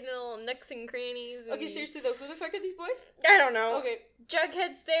always getting little nooks and crannies. Okay, seriously though, who the fuck are these boys? I don't know. Okay.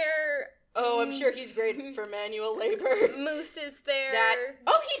 Jughead's there. Oh, I'm sure he's great for manual labor. Moose is there.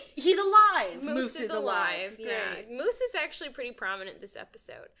 He's alive. Moose is alive. Great. Yeah. Moose is actually pretty prominent this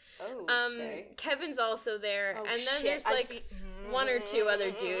episode. Oh, okay. Kevin's also there. Oh, and then there's like one or two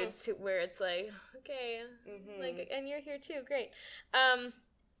other dudes where it's like, okay, like, and you're here too, great.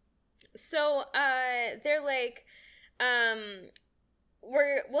 So they're like,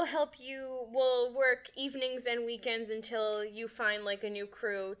 we'll help you, we'll work evenings and weekends until you find, like, a new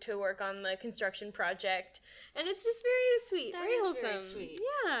crew to work on the construction project. And it's just very sweet, very wholesome. Very sweet.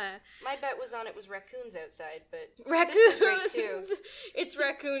 Yeah. My bet was on it was raccoons outside, but raccoons. This is great too. It's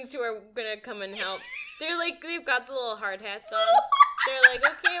raccoons who are gonna come and help. They're like, they've got the little hard hats on. They're like,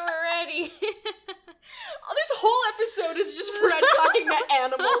 okay, we're ready. Oh, this whole episode is just Fred talking to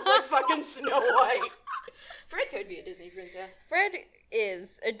animals like fucking Snow White. Fred could be a Disney princess. Fred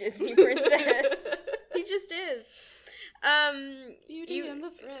is a Disney princess. He just is. Beauty and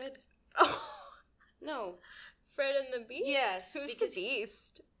the Fred. Oh. No. Fred and the Beast? Yes. Who's the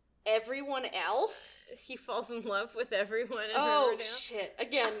Beast? Everyone else? He falls in love with everyone in Riverdale. Oh, shit.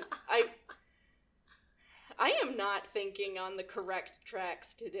 Again, I am not thinking on the correct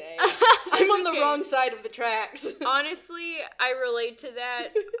tracks today. I'm on the wrong side of the tracks. Honestly, I relate to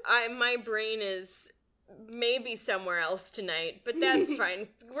that. My brain is maybe somewhere else tonight, but that's fine.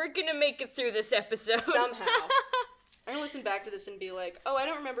 We're gonna make it through this episode. Somehow. I'm gonna listen back to this and be like, oh, I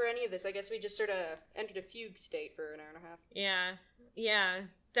don't remember any of this. I guess we just sort of entered a fugue state for an hour and a half. Yeah.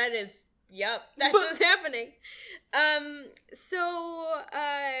 That is, yep, that's what's happening.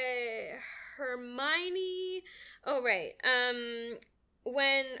 Hermione,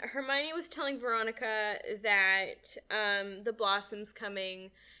 when Hermione was telling Veronica that the Blossoms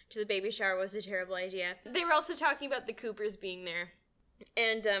coming to the baby shower was a terrible idea, they were also talking about the Coopers being there,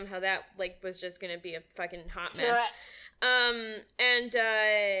 and how that, like, was just gonna be a fucking hot mess.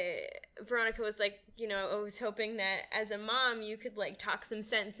 Veronica was like, I was hoping that as a mom you could, like, talk some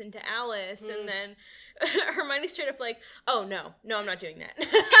sense into Alice, and then Hermione straight up like, oh, no, I'm not doing that.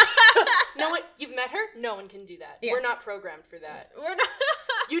 No one, you've met her? No one can do that. Yeah. We're not programmed for that. We're not.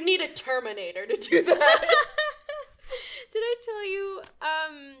 You need a Terminator to do that. Did I tell you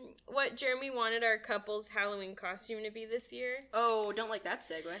what Jeremy wanted our couple's Halloween costume to be this year? Oh, don't like that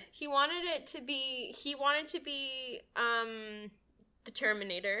segue. He wanted to be the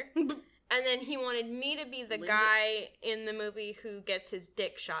Terminator. And then he wanted me to be the guy in the movie who gets his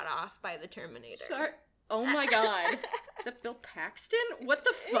dick shot off by the Terminator. Sorry. Oh my god. Is that Bill Paxton? What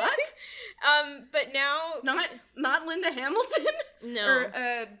the fuck? But now... Not Linda Hamilton? No.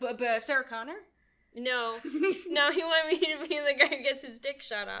 Or, Sarah Connor? No. No, he wanted me to be the guy who gets his dick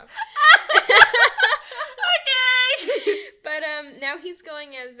shot off. Okay! But, now he's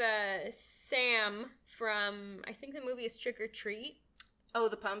going as, Sam from, I think the movie is Trick or Treat. Oh,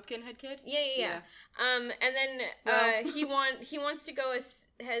 the Pumpkinhead kid? Yeah. And then he wants to go as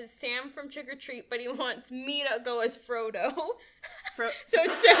Sam from Trick or Treat, but he wants me to go as Frodo. So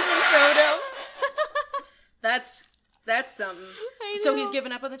it's Sam and Frodo. That's something. So he's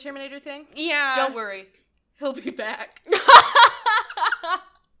given up on the Terminator thing? Yeah. Don't worry. He'll be back.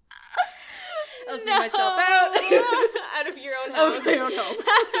 I'll see myself out. Out of your own house. Out of my own home.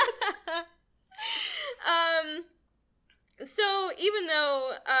 So even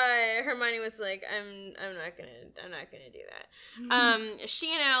though Hermione was like, I'm not gonna do that.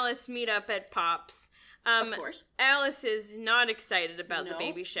 She and Alice meet up at Pop's. Of course. Alice is not excited about the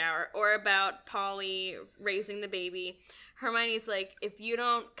baby shower or about Polly raising the baby. Hermione's like, if you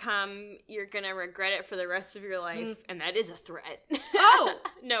don't come, you're gonna regret it for the rest of your life, and that is a threat. Oh!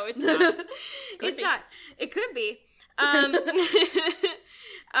 No, it's not. It's not. It could be.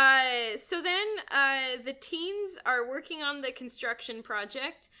 So then, the teens are working on the construction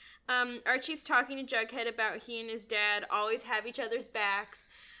project. Archie's talking to Jughead about he and his dad always have each other's backs,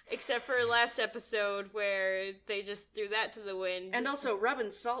 except for last episode where they just threw that to the wind. And also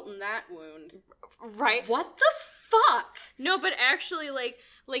rubbing salt in that wound. Right? What the fuck? No, but actually, like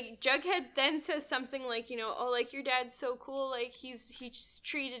Jughead then says something like, oh, like, your dad's so cool, like, he just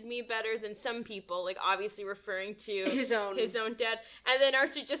treated me better than some people, like, obviously referring to his own dad, and then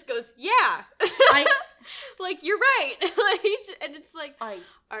Archie just goes, yeah, like, you're right, and it's like,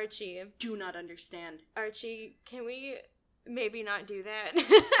 Archie, do not understand. Archie, can we maybe not do that?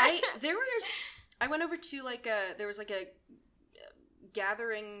 I went over to, there was a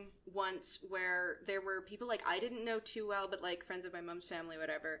gathering once where there were people I didn't know too well, but friends of my mom's family,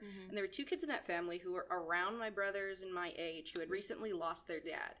 whatever. Mm-hmm. And there were two kids in that family who were around my brothers and my age who had recently lost their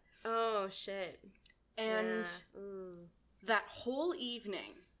dad. Oh, shit. And that whole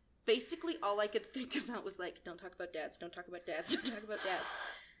evening, basically all I could think about was don't talk about dads, don't talk about dads, don't talk about dads.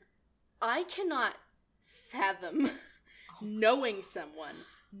 I cannot fathom knowing someone,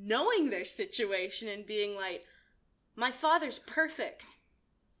 knowing their situation and being like, my father's perfect.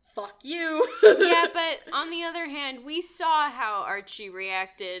 Fuck you. Yeah, but on the other hand, we saw how Archie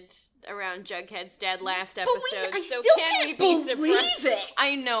reacted around Jughead's dad last episode. So can we be surprised? It.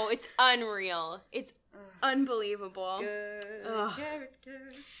 I know, it's unreal. It's unbelievable. Good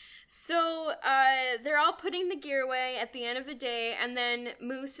characters. So, they're all putting the gear away at the end of the day, and then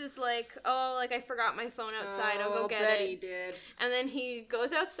Moose is like, oh, I forgot my phone outside, I'll go get it. He did. And then he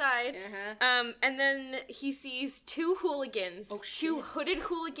goes outside, and then he sees two hooligans, two hooded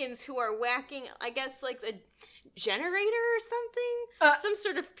hooligans who are whacking, I guess, the generator or something? Some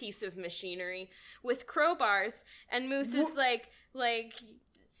sort of piece of machinery with crowbars, and Moose is like,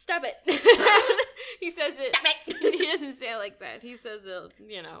 stop it. He says it. Stop it. He doesn't say it like that. He says it,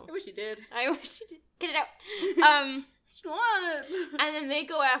 I wish he did. I wish he did. Get it out. Stop. And then they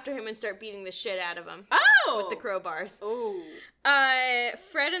go after him and start beating the shit out of him. Oh! With the crowbars. Oh.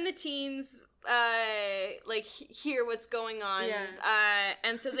 Fred and the teens, hear what's going on. Yeah.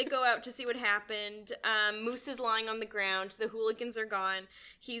 And so they go out to see what happened. Moose is lying on the ground. The hooligans are gone.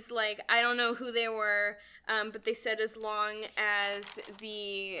 He's like, I don't know who they were, but they said as long as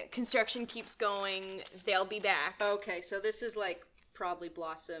the construction keeps going, they'll be back. Okay, so this is probably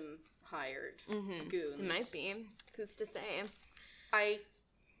Blossom hired goons. It might be. Who's to say? I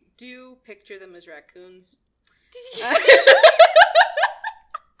do picture them as raccoons. Just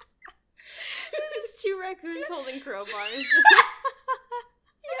two raccoons holding crowbars. Yeah.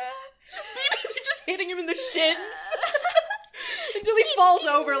 Maybe they're just hitting him in the shins. Until he falls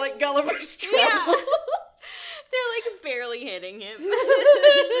over like Gulliver's Travels. Yeah. They're barely hitting him.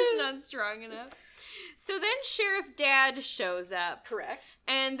 They're just not strong enough. So then Sheriff Dad shows up. Correct.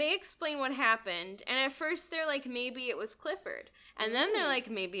 And they explain what happened. And at first they're like, maybe it was Clifford. And then they're like,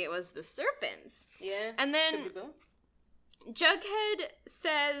 maybe it was the serpents. Yeah. And then Jughead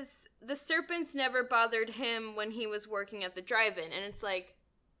says the serpents never bothered him when he was working at the drive-in. And it's like,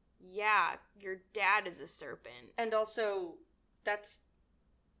 yeah, your dad is a serpent. And also,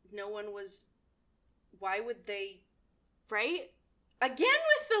 no one was, why would they... Right? Again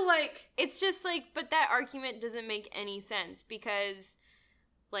with the, It's just, but that argument doesn't make any sense, because,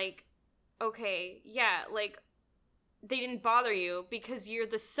 okay, yeah, they didn't bother you because you're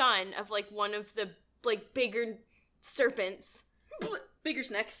the son of, one of the, bigger serpents. Bigger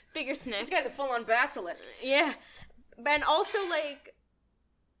snacks. Bigger snacks. This guy's a full-on basilisk. Yeah. And also, like,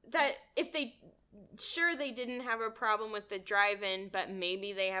 that if they... Sure, they didn't have a problem with the drive-in, but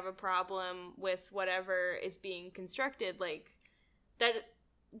maybe they have a problem with whatever is being constructed. Like, that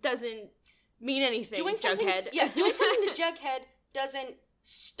doesn't mean anything, Jughead. Yeah, doing something to Jughead doesn't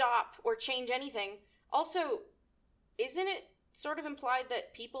stop or change anything. Also, isn't it sort of implied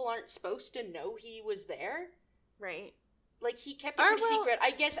that people aren't supposed to know he was there? Right. Like, he kept it pretty secret.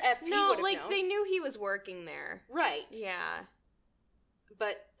 I guess FP would have known. They knew he was working there. Right. Yeah.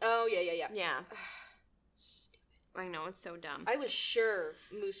 But, yeah. Yeah. Stupid. I know, it's so dumb. I was sure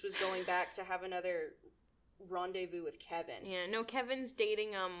Moose was going back to have another rendezvous with Kevin. Yeah, no, Kevin's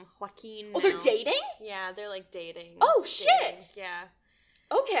dating, Joaquin now. Oh, they're dating? Yeah, they're, like, dating. Oh, shit! Yeah.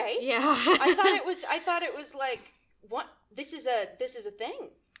 Okay. Yeah. I thought it was, like, what? This is a thing.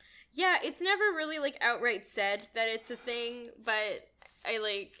 Yeah, it's never really, like, outright said that it's a thing, but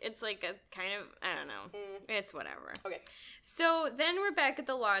it's like a kind of, I don't know. It's whatever. Okay. So then we're back at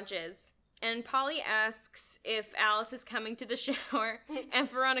the lodges, and Polly asks if Alice is coming to the shower,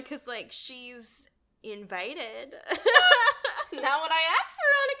 and Veronica's like, she's invited. Not what I asked,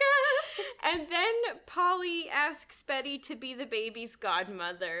 Veronica! And then Polly asks Betty to be the baby's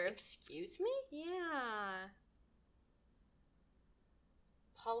godmother. Excuse me? Yeah.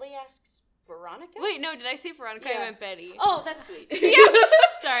 Polly asks Veronica? Wait, no, did I say Veronica? Yeah. I meant Betty. Oh, that's sweet. Yeah.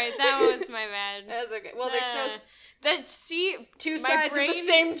 Sorry, that was my bad. That's okay. Well, there's so... Two sides brain, of the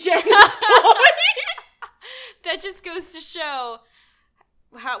same James story. That just goes to show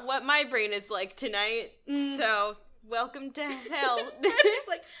what my brain is like tonight. So, welcome to hell. It's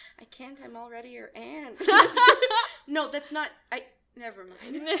like, I can't, I'm already your aunt. No, that's not... Never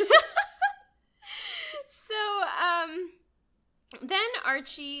mind. So, then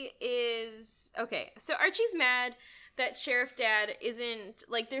Archie is... Okay, so Archie's mad that Sheriff Dad isn't...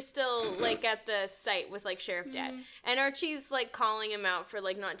 Like, they're still, like, at the site with, like, Sheriff Dad. And Archie's, like, calling him out for,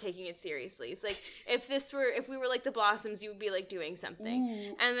 like, not taking it seriously. He's like, if we were, like, the Blossoms, you would be, like, doing something.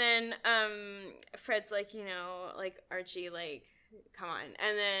 Ooh. And then, Fred's like, you know, like, Archie, like... Come on.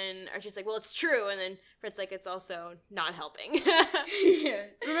 And then Archie's like, well, it's true. And then Fred's like, it's also not helping. Yeah.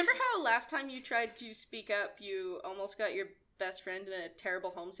 Remember how last time you tried to speak up, you almost got your best friend in a terrible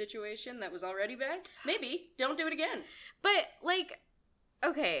home situation that was already bad? Maybe. Don't do it again. But, like,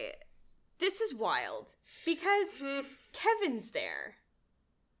 okay, this is wild. Because Kevin's there.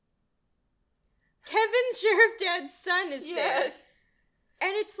 Kevin, Sheriff Dad's son, is there.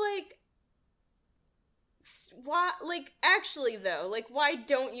 And it's like... Why, like, actually, though, like, why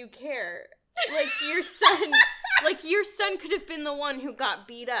don't you care? Like, your son could have been the one who got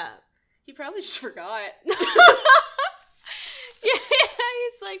beat up. He probably just forgot. Yeah,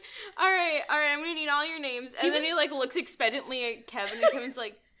 he's like, all right, I'm gonna need all your names. And then he, like, looks expectantly at Kevin, and Kevin's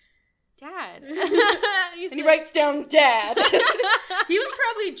like, Dad. And he writes down Dad. He was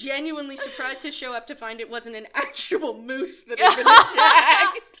probably genuinely surprised to show up to find it wasn't an actual moose that had been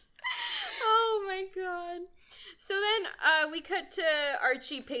attacked. Oh my god. So then, we cut to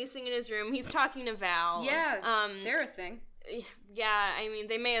Archie pacing in his room. He's talking to Val. Yeah, they're a thing. Yeah, I mean,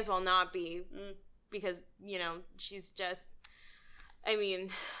 they may as well not be, because, you know, she's just, I mean,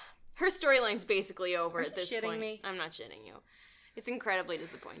 her storyline's basically over at this point. Me? I'm not shitting you. It's incredibly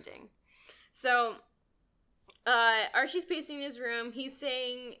disappointing. So, Archie's pacing in his room. He's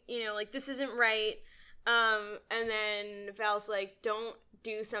saying, you know, like, this isn't right. And then Val's like, don't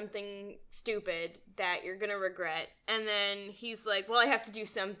do something stupid that you're gonna regret. And then he's like, well, I have to do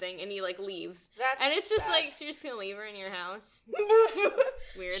something, and he, like, leaves. And it's just bad. Like, so you're just gonna leave her in your house?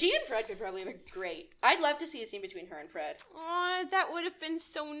 It's weird. She and Fred could probably have been great. I'd love to see a scene between her and Fred. Aw, that would have been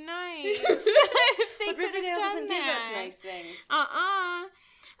so nice. But Riverdale doesn't give us nice things.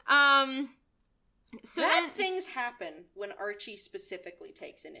 So things happen when Archie specifically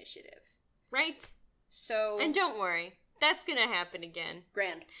takes initiative. Right. So... And don't worry. That's gonna happen again.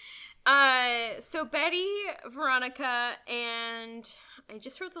 Grand. So Betty, Veronica, and I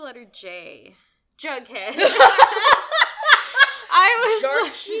just wrote the letter J. Jughead. Dread.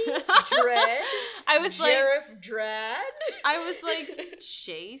 I was Sheriff Dread. I was like,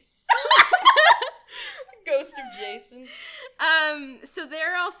 Chase? Ghost of Jason. So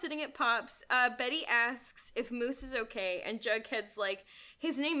they're all sitting at Pop's. Betty asks if Moose is okay, and Jughead's like,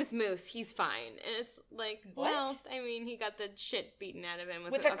 his name is Moose, he's fine. And it's like, what? Well, I mean, he got the shit beaten out of him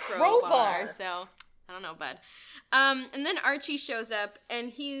with a crowbar, so I don't know, bud. And then Archie shows up, and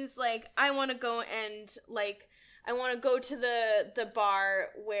he's like, I want to go and, like, I want to go to the bar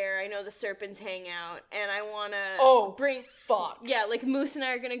where I know the serpents hang out, and I want to bring... fuck. Yeah, like, Moose and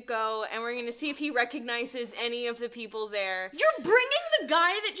I are going to go, and we're going to see if he recognizes any of the people there. You're bringing the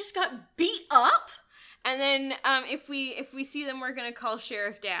guy that just got beat up? And then, if we see them, we're going to call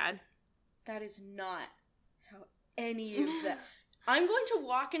Sheriff Dad. That is not how any of that... I'm going to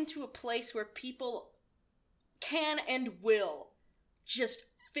walk into a place where people can and will just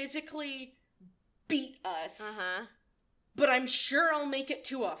physically beat us. But I'm sure I'll make it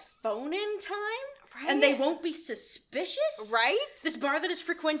to a phone-in time, right? And they won't be suspicious, right? This bar that is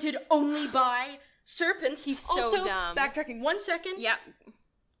frequented only by serpents. He's so also, dumb. Backtracking 1 second. Yeah.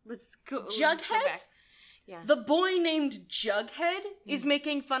 Let's go. Jughead? Yeah. The boy named Jughead is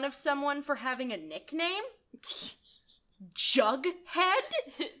making fun of someone for having a nickname. Jughead?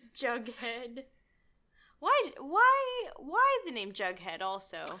 Jughead. Why the name Jughead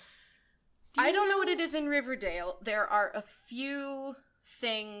also? I don't know what it is in Riverdale. There are a few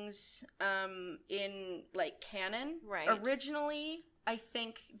things in, like, canon. Right. Originally, I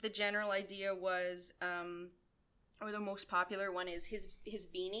think the general idea was, or the most popular one is his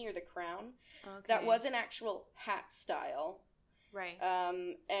beanie or the crown. Okay. That was an actual hat style. Right.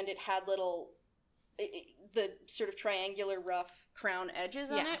 And it had the sort of triangular rough crown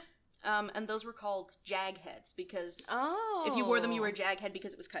edges on it. And those were called Jagheads because if you wore them, you were a Jaghead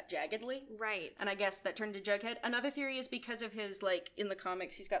because it was cut jaggedly. Right. And I guess that turned to Jughead. Another theory is because of his, like, in the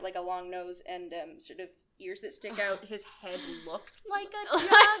comics, he's got, like, a long nose and sort of ears that stick out. His head looked like a jug.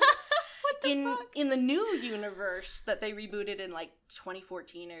 What the fuck? In the new universe that they rebooted in, like,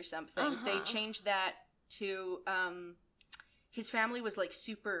 2014 or something, they changed that to... his family was, like,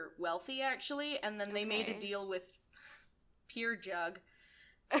 super wealthy, actually, and then they made a deal with Pure Jug,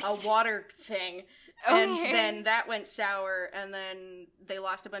 a water thing, and then that went sour, and then they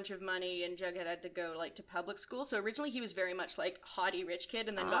lost a bunch of money, and Jughead had to go, like, to public school. So originally he was very much, like, haughty rich kid,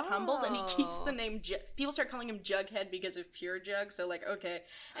 and then got humbled, and he keeps the name people start calling him Jughead because of Pure Jug, so, like, okay.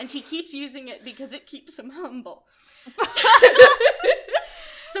 And he keeps using it because it keeps him humble.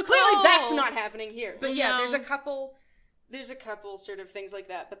 So clearly that's not happening here. But yeah, there's a couple sort of things like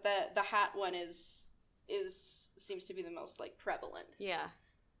that, but the hat one seems to be the most, like, prevalent. Yeah.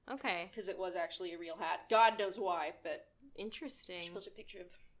 Okay. Because it was actually a real hat. God knows why, but... Interesting. She was a picture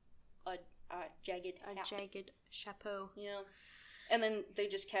of a jagged hat. A jagged chapeau. Yeah. And then they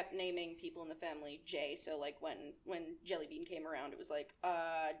just kept naming people in the family Jay, so, like, when Jellybean came around, it was like,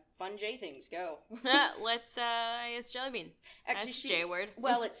 fun Jay things, go. Let's, it's Jellybean. Actually, that's J word.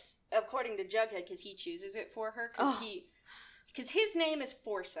 Well, it's according to Jughead, because he chooses it for her, because his name is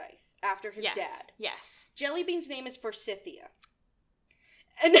Forsyth, after his dad. Yes. Jellybean's name is Forsythia.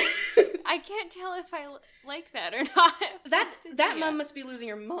 And I can't tell if I like that or not. That mom must be losing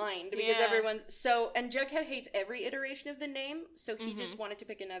her mind because everyone's and Jughead hates every iteration of the name, so he just wanted to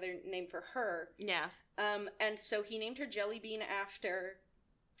pick another name for her. Yeah. And so he named her Jellybean after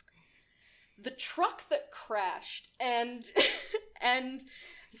the truck that crashed and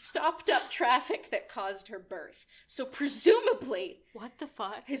stopped up traffic that caused her birth. So presumably... What the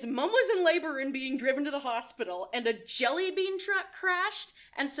fuck? His mom was in labor and being driven to the hospital, and a Jellybean truck crashed,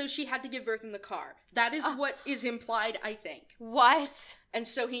 and so she had to give birth in the car. That is what is implied, I think. What? And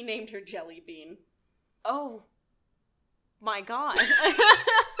so he named her Jellybean. Oh. My god.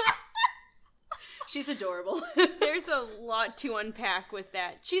 She's adorable. There's a lot to unpack with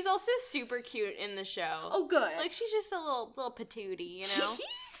that. She's also super cute in the show. Oh, good. Like, she's just a little patootie, you know?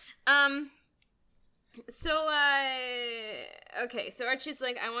 So, okay, so Archie's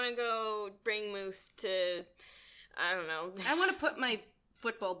like, I want to go bring Moose to, I don't know. I want to put my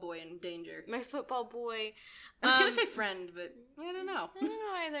football boy in danger. My football boy. I was gonna say friend, but I don't know. I don't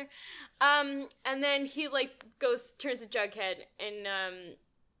know either. And then he, like, turns to Jughead, and,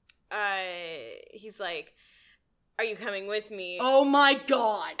 he's like, are you coming with me? Oh my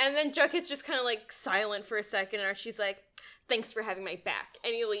god! And then Jughead's just kind of, like, silent for a second, and Archie's like, thanks for having my back.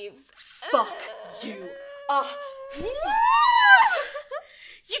 And he leaves. Fuck you.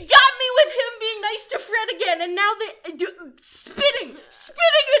 You got me with him being nice to Fred again, and now spitting in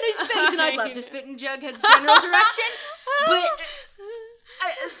his face. And I'd love to spit in Jughead's general direction, but...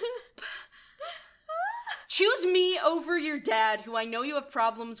 choose me over your dad, who I know you have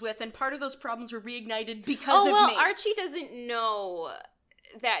problems with, and part of those problems were reignited because of me. Archie doesn't know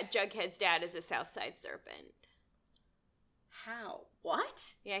that Jughead's dad is a Southside Serpent. How?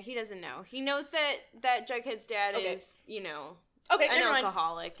 What? Yeah, he doesn't know. He knows that Jughead's dad is, you know, an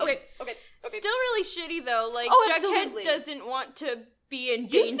alcoholic. Okay. Still really shitty, though. Like, Jughead doesn't want to be in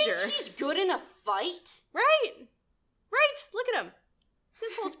danger. You think he's good in a fight? Right. Look at him.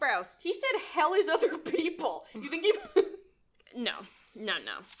 Cole Sprouse. He said hell is other people. You think he... No.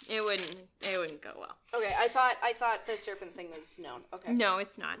 It wouldn't go well. Okay, I thought the serpent thing was known. Okay. No,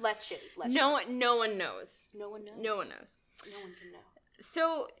 it's not. Less shitty. No one knows. No one knows? No one knows. No one can know.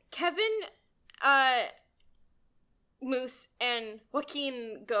 So, Kevin, Moose, and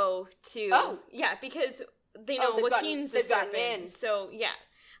Joaquin go to... Oh! Yeah, because they know Joaquin's the serpent. So, yeah.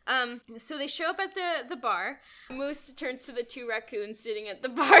 So they show up at the bar. Moose turns to the two raccoons sitting at the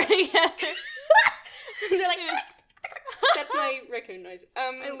bar together. They're like... That's my raccoon noise.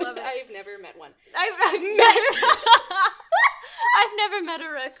 I love it. I've never met one. I've never met a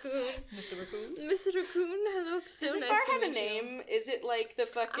raccoon. Mr. Raccoon? Mr. Raccoon, hello. So Does this nice bar to have a meet you. name? Is it like the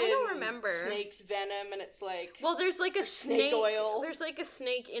fucking I don't remember. snake's venom and it's like... Well, there's like a snake oil. There's like a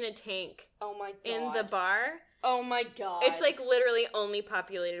snake in a tank Oh my god. in the bar. Oh my god. It's like literally only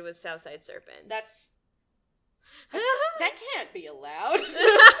populated with Southside serpents. That can't be allowed.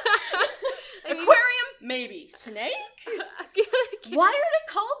 I mean, Aquarium? Maybe. Snake? Why are they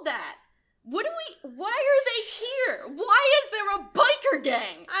called that? Why are they here? Why is there a biker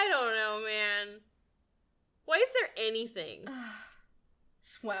gang? I don't know, man. Why is there anything?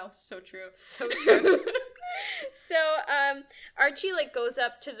 Wow, so true. So true. So, Archie, like, goes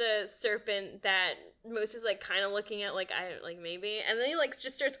up to the serpent that Moose is, like, kind of looking at, maybe, and then he, like,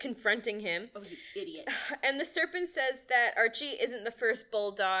 just starts confronting him. Oh, you idiot. And the serpent says that Archie isn't the first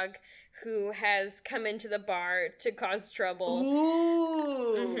bulldog who has come into the bar to cause trouble.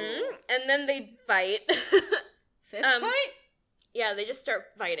 Ooh. Mm-hmm. And then they fight. Fist fight? Yeah, they just start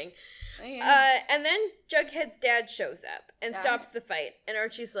fighting. Okay. And then Jughead's dad shows up and stops the fight. And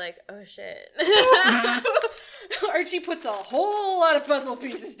Archie's like, oh, shit. Archie puts a whole lot of puzzle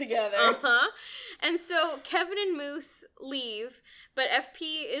pieces together. Uh-huh. And so Kevin and Moose leave, but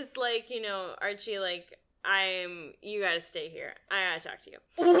FP is like, Archie, like, you gotta stay here. I gotta talk to you.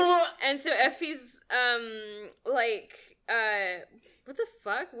 And so FP's, what the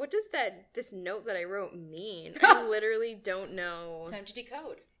fuck? What does this note that I wrote mean? I literally don't know. Time to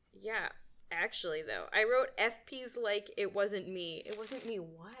decode. Yeah, actually, though. I wrote FP's like, it wasn't me. It wasn't me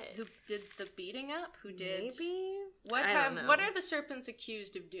what? Who did the beating up? Who did... Maybe? What are the serpents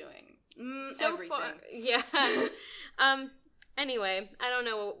accused of doing? Everything. Far, yeah. Anyway, I don't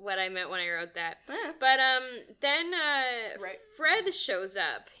know what I meant when I wrote that. But, then, Fred shows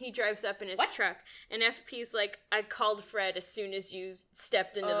up. He drives up in his truck, and FP's like, I called Fred as soon as you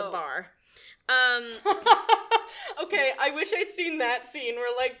stepped into the bar. Okay, I wish I'd seen that scene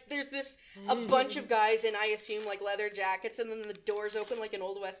where, like, there's a bunch of guys in, I assume, like, leather jackets, and then the doors open like an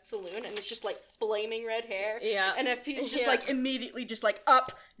Old West saloon, and it's just, like, flaming red hair. Yeah. And FP's just, like, immediately just, like,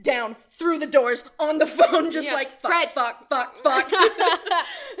 up, down, through the doors, on the phone, just like, fuck, fuck.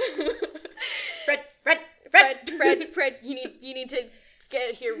 Fred, you need to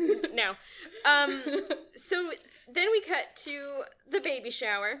get here now. So then we cut to the baby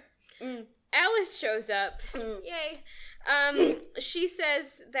shower. Alice shows up. Yay. She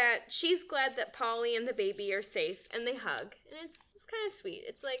says that she's glad that Polly and the baby are safe, and they hug. And it's kind of sweet.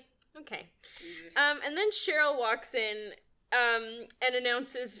 It's like, okay. And then Cheryl walks in and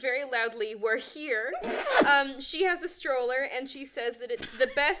announces very loudly, we're here. She has a stroller, and she says that it's the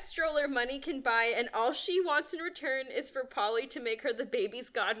best stroller money can buy, and all she wants in return is for Polly to make her the baby's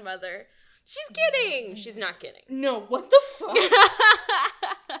godmother. She's kidding! She's not kidding. No, what the fuck?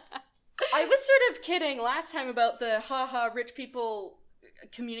 I was sort of kidding last time about the rich people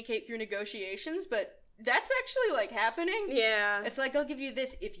communicate through negotiations, but that's actually, like, happening. Yeah. It's like, I'll give you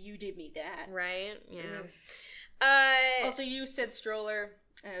this if you give me that. Right? Yeah. Also, you said stroller.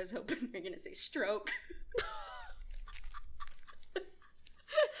 I was hoping you were gonna say stroke.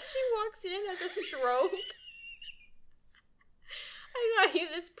 She walks in and has a stroke. I got you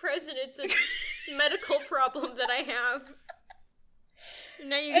this present. It's a medical problem that I have.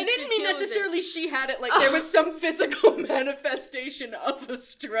 Now you I didn't mean necessarily she had it, like there was some physical manifestation of a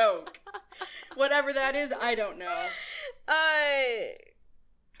stroke. Whatever that is, I don't know.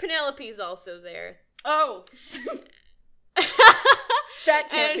 Penelope's also there. Oh. That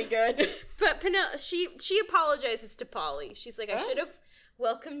can't be good. But she apologizes to Polly. She's like, I should have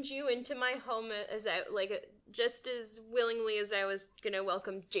welcomed you into my home just as willingly as I was gonna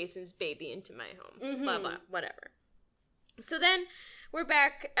welcome Jason's baby into my home. Mm-hmm. Blah, blah, whatever. So then we're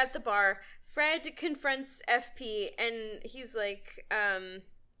back at the bar. Fred confronts FP, and he's like,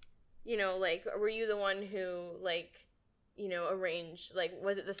 were you the one who, arranged,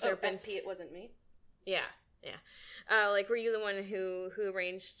 was it the serpents? FP, it wasn't me. Yeah. Were you the one who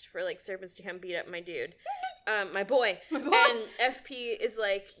arranged for, serpents to come beat up my dude? My boy. And FP is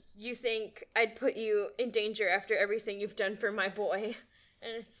like, you think I'd put you in danger after everything you've done for my boy?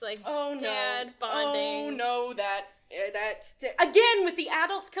 And it's like, oh, dad bonding. Oh, no, that's... Again, with the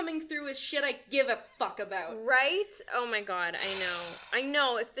adults coming through is shit I give a fuck about. Right? Oh my god, I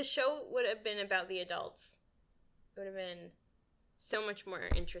know. If the show would have been about the adults, it would have been so much more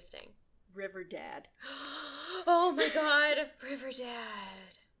interesting. River Dad. Oh my god, River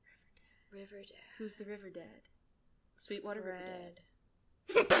Dad. Who's the River Dad? Sweetwater Fred.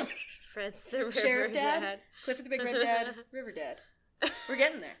 River Dad. Fred's the River Sheriff Dad. Clifford the Big Red Dad. River Dad. We're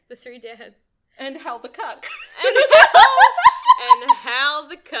getting there. The three dads. And Hal the Cuck. And Hal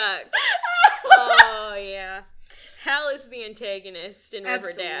the Cuck. Oh, yeah. Hal is the antagonist in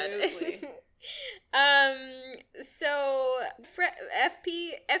River Dad. Absolutely. So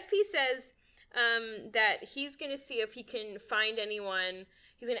FP says that he's going to see if he can find anyone.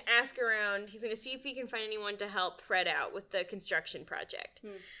 He's going to ask around. He's going to see if he can find anyone to help Fred out with the construction project.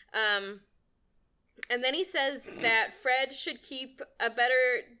 And then he says that Fred should keep a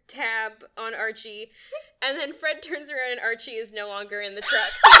better tab on Archie. And then Fred turns around and Archie is no longer in the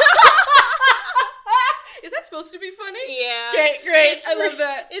truck. Is that supposed to be funny? Yeah. Okay, great. I love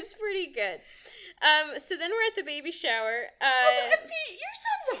that. It's pretty good. So then we're at the baby shower. Also, FP, your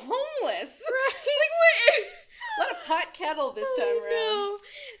son's homeless. Right. Like, what? A lot of pot kettle this time around. No.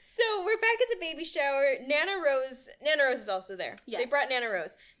 So we're back at the baby shower. Nana Rose is also there. Yes. They brought Nana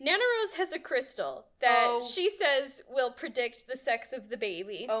Rose. Nana Rose has a crystal that she says will predict the sex of the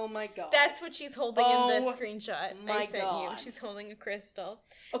baby. Oh my god. That's what she's holding in the screenshot I sent you. She's holding a crystal.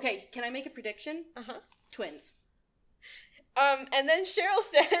 Okay, can I make a prediction? Uh-huh. Twins. And then Cheryl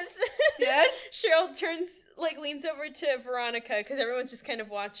says... Yes? Cheryl leans over to Veronica, because everyone's just kind of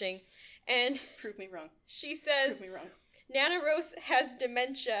watching. And prove me wrong. She says, prove me wrong. Nana Rose has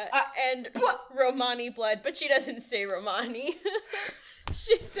dementia and Romani blood, but she doesn't say Romani.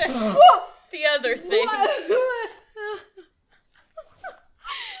 She says the other thing.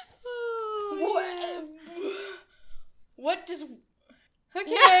 What does...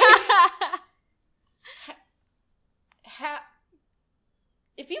 Okay.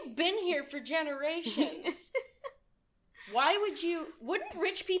 If you've been here for generations... Why wouldn't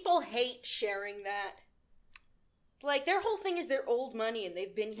rich people hate sharing that? Like, their whole thing is their old money and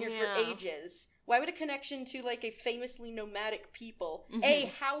they've been here for ages. Why would a connection to, like, a famously nomadic people,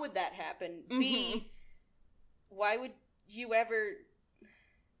 A, how would that happen? B, why would you ever...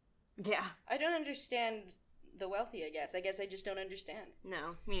 Yeah. I don't understand the wealthy, I guess. I guess I just don't understand.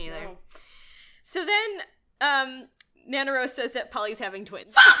 No, me neither. No. So then, Nana Rose says that Polly's having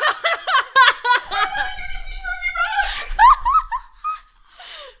twins.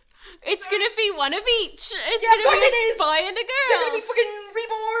 It's gonna be one of each. It's gonna be a boy and a girl. They're gonna be fucking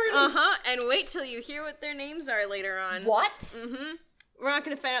reborn. And wait till you hear what their names are later on. What? We're not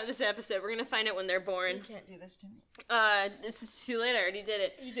gonna find out this episode. We're gonna find out when they're born. You can't do this to me. This is too late. I already did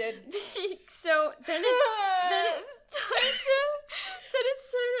it. You did. So then it's time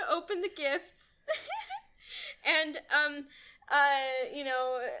to open the gifts. And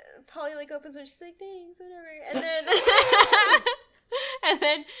Polly opens one. She's like, thanks, whatever. And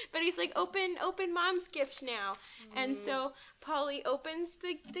then Betty's like, open Mom's gift now. And so Polly opens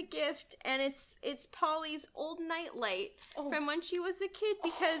the gift, and it's Polly's old nightlight from when she was a kid,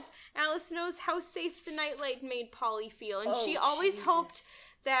 because Alice knows how safe the nightlight made Polly feel, and she always hoped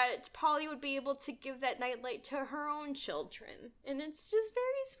that Polly would be able to give that nightlight to her own children. And it's just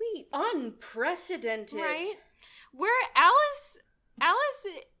very sweet. Unprecedented. Right? Alice,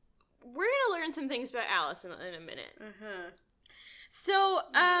 we're gonna learn some things about Alice in a minute. So,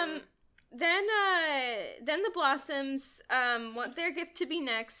 then the Blossoms, want their gift to be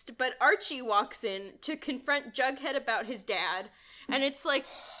next, but Archie walks in to confront Jughead about his dad, and it's like,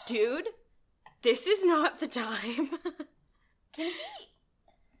 dude, this is not the time. Can he?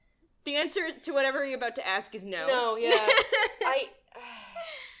 The answer to whatever you're about to ask is no. No, yeah.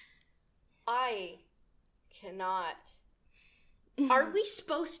 I cannot. Are we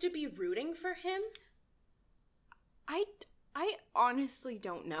supposed to be rooting for him? I honestly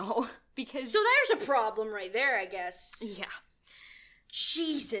don't know, because... So there's a problem right there, I guess. Yeah.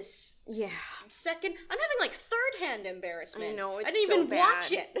 Jesus. Yeah. Second, I'm having, third-hand embarrassment. I know, it's I didn't even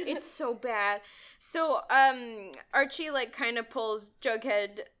watch it. It's so bad. So, Archie, kind of pulls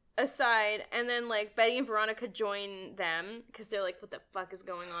Jughead aside, and then, Betty and Veronica join them, because they're like, what the fuck is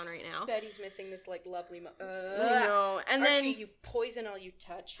going on right now? Betty's missing this, lovely... I know. And Archie, then... you poison all you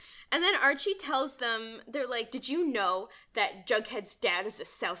touch. And then Archie tells them, they're like, did you know that Jughead's dad is a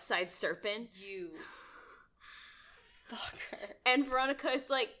Southside Serpent? You... fucker. And Veronica is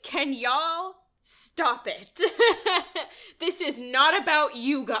like, can y'all stop it? This is not about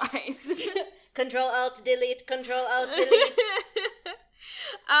you guys. Control-Alt-Delete, Control-Alt-Delete.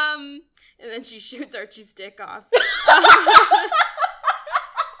 And then she shoots Archie's dick off.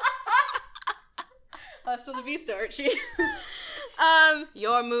 Hasta la vista, Archie.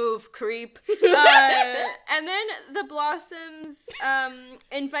 Your move, creep. And then the Blossoms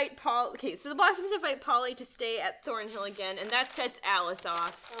invite Paul. Okay, so the Blossoms invite Polly to stay at Thornhill again, and that sets Alice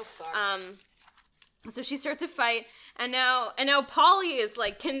off. Oh fuck. So she starts a fight, and now Polly is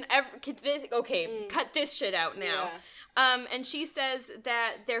like, cut this shit out now. Yeah. And she says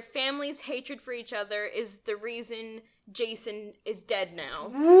that their family's hatred for each other is the reason Jason is dead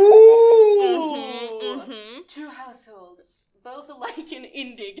now. Ooh. Two households, both alike in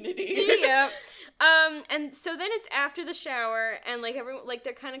indignity. Yeah. And so then it's after the shower, and like everyone, like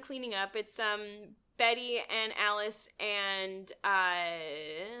they're kind of cleaning up. It's Betty and Alice and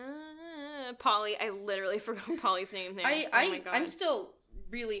Polly. I literally forgot Polly's name there. Oh my God. I'm still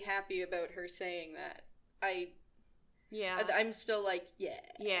really happy about her saying that. I'm still like, yeah.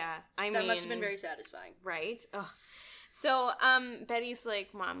 Yeah. That must have been very satisfying. Right? Ugh. So, Betty's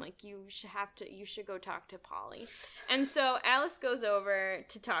like, Mom, like, you should go talk to Polly. And so Alice goes over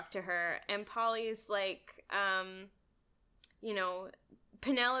to talk to her, and Polly's like,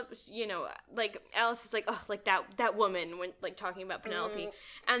 Penelope, like, Alice is like, oh, like, that woman, when, like, talking about Penelope.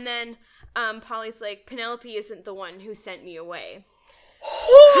 And then, Polly's like, Penelope isn't the one who sent me away.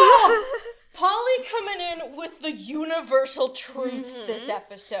 Polly coming in with the universal truths this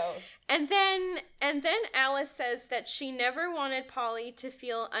episode. And then Alice says that she never wanted Polly to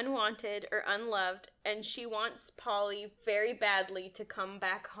feel unwanted or unloved, and she wants Polly very badly to come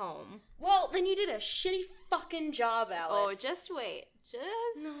back home. Well, then you did a shitty fucking job, Alice. Oh, just wait.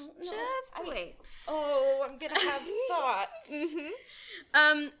 Wait. Oh, I'm gonna have thoughts.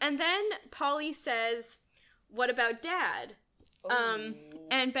 And then Polly says, "What about Dad?"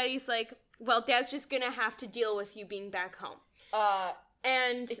 And Betty's like, well, Dad's just gonna have to deal with you being back home.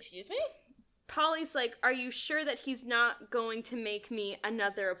 And excuse me? Polly's like, are you sure that he's not going to make me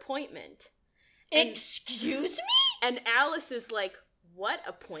another appointment? Excuse me? And Alice is like, what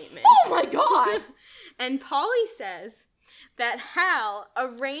appointment? Oh my God! And Polly says that Hal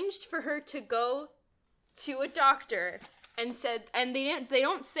arranged for her to go to a doctor and said, and they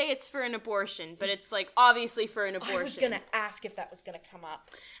don't say it's for an abortion, but it's like obviously for an abortion. I was gonna ask if that was gonna come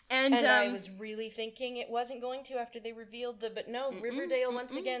up, and I was really thinking it wasn't going to after they revealed but no, Riverdale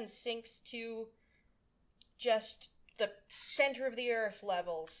once again sinks to just the center of the earth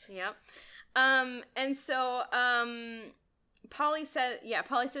levels. Yep. And so Polly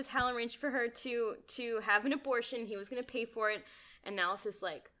says Hal arranged for her to have an abortion. He was gonna pay for it, and Alice is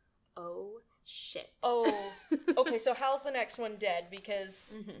like, oh. Shit. Oh, okay. So Hal's the next one dead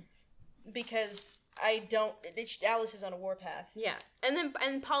because Alice is on a warpath. Yeah,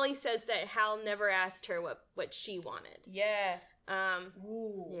 and Polly says that Hal never asked her what she wanted. Yeah.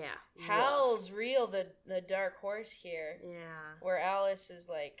 Ooh. Yeah. Hal's real the dark horse here. Yeah. Where Alice is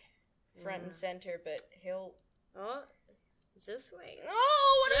like front and center, but he'll. Oh. Just wait.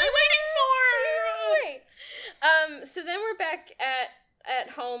 Oh, what am I waiting for? Wait. So then we're back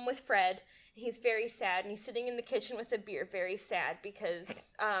at home with Fred. He's very sad, and he's sitting in the kitchen with a beer, very sad,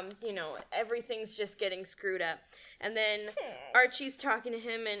 because, everything's just getting screwed up. And then Archie's talking to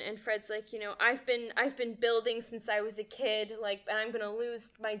him, and Fred's like, I've been building since I was a kid, like, and I'm gonna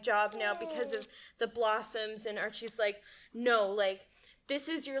lose my job now because of the Blossoms. And Archie's like, no, like, this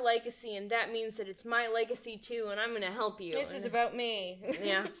is your legacy, and that means that it's my legacy too, and I'm gonna help you. This is about me.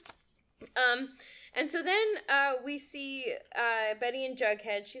 Yeah. And so then we see Betty and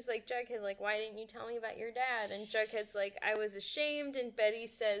Jughead. She's like, Jughead, like, why didn't you tell me about your dad? And Jughead's like, I was ashamed. And Betty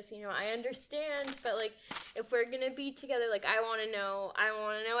says, I understand, but, like, if we're going to be together, like, I want to know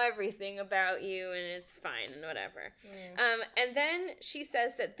everything about you, and it's fine and whatever. Yeah. And then she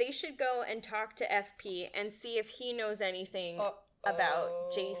says that they should go and talk to FP and see if he knows anything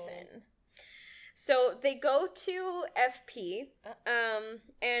about Jason. So they go to FP,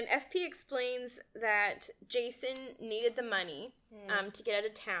 and FP explains that Jason needed the money to get out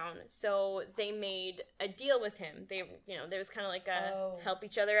of town, so they made a deal with him. There was kind of like a help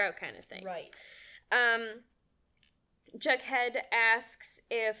each other out kind of thing. Right. Jughead asks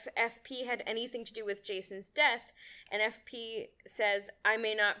if FP had anything to do with Jason's death, and FP says, I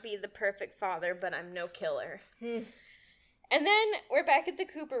may not be the perfect father, but I'm no killer. And then we're back at the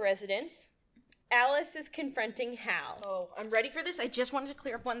Cooper residence. Alice is confronting Hal. Oh, I'm ready for this. I just wanted to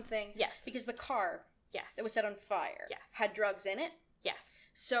clear up one thing. Yes. Because the car that was set on fire had drugs in it. Yes.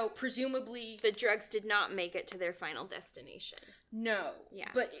 So presumably... the drugs did not make it to their final destination. No. Yeah.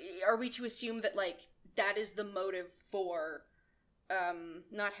 But are we to assume that, like, that is the motive for,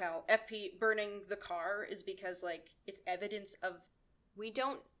 not Hal, FP burning the car is because, like, it's evidence of We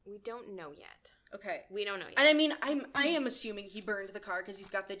don't know yet. Okay. We don't know yet. And I mean, I am assuming he burned the car because he's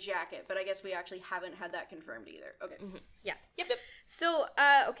got the jacket, but I guess we actually haven't had that confirmed either. Okay. Mm-hmm. Yeah. Yep. So,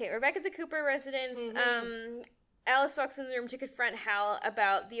 okay, we're back at the Cooper residence. Mm-hmm. Alice walks in the room to confront Hal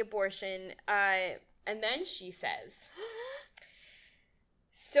about the abortion, and then she says,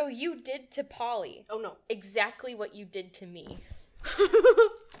 "So you did to Polly. Oh, no. Exactly what you did to me."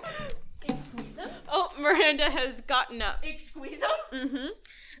 Excuse him? Oh, Miranda has gotten up. Excuse him?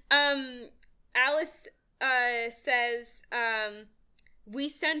 Mm-hmm. Alice says, "We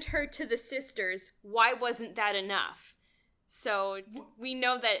sent her to the sisters. Why wasn't that enough?" So we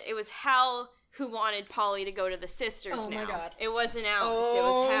know that it was Hal who wanted Polly to go to the sisters now. Oh my god. It wasn't Alice, it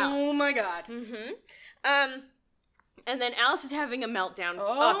was Hal. Oh my god. Mm-hmm. And then Alice is having a meltdown,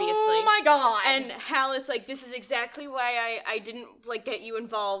 obviously. Oh my god. And Hal is like, this is exactly why I didn't, like, get you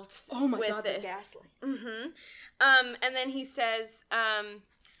involved with this. Oh my god, the gaslight. Mm-hmm. And then he says,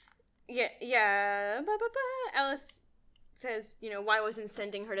 Alice says, you know, why wasn't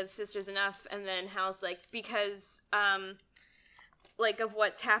sending her to the sisters enough? And then Hal's like, because, like, of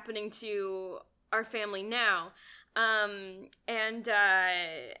what's happening to our family now. And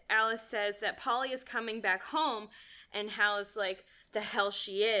Alice says that Polly is coming back home, and Hal is like, the hell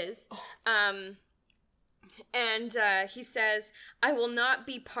she is. And he says, I will not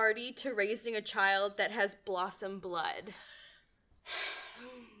be party to raising a child that has Blossom blood.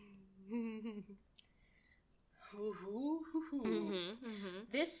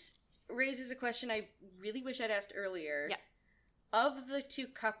 This raises a question I really wish I'd asked earlier. Yeah. Of the two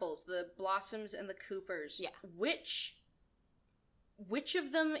couples, the Blossoms and the Coopers, yeah, which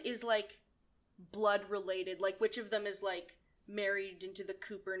of them is, like, blood related? Like, which of them is, like, married into the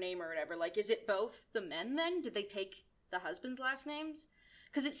Cooper name or whatever? Like, is it both the men then? Did they take the husband's last names?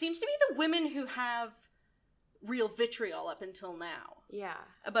 Because it seems to be the women who have real vitriol up until now. Yeah.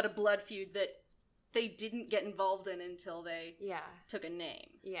 About a blood feud that they didn't get involved in until they took a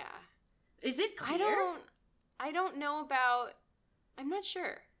name. Yeah. Is it clear? I don't know about... I'm not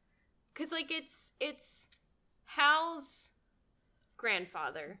sure. Because, like, it's Hal's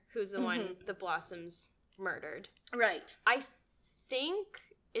grandfather who's the one the Blossoms murdered. Right. I think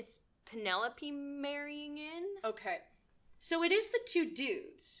it's Penelope marrying in. Okay. So it is the two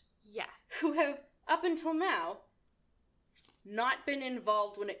dudes. Yes. Who have, up until now, not been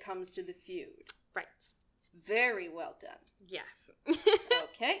involved when it comes to the feud. Right. Very well done. Yes.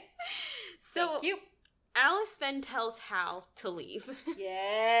 Okay. So, thank you. Alice then tells Hal to leave.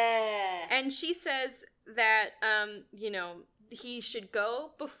 Yeah. And she says that, you know, he should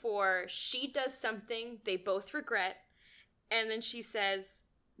go before she does something they both regret. And then she says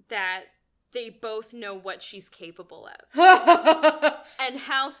that they both know what she's capable of. And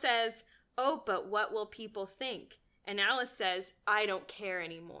Hal says, oh, but what will people think? And Alice says, I don't care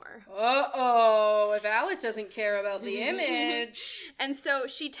anymore. Uh-oh, if Alice doesn't care about the image. And so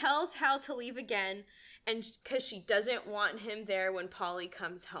she tells Hal to leave again, and because she doesn't want him there when Polly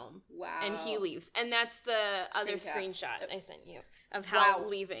comes home. Wow. And he leaves. And that's the other screenshot I sent you of Hal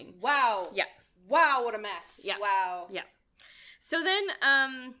leaving. Wow. Yeah. Wow, what a mess. Yeah. Wow. Yeah. So then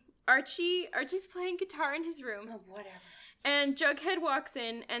Archie's playing guitar in his room. Oh, whatever. And Jughead walks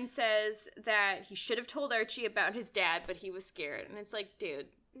in and says that he should have told Archie about his dad, but he was scared. And it's like, dude,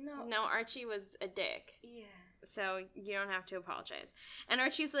 no, Archie was a dick. Yeah. So you don't have to apologize. And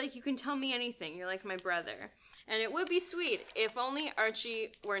Archie's like, you can tell me anything. You're like my brother. And it would be sweet if only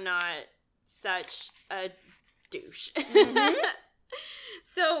Archie were not such a douche. Mm-hmm.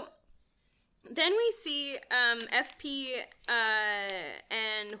 So then we see FP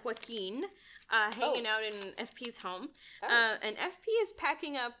and Joaquin hanging out in FP's home. Oh. And FP is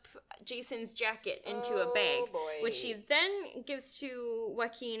packing up Jason's jacket into a bag, which he then gives to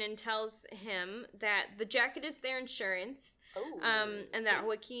Joaquin and tells him that the jacket is their insurance, and that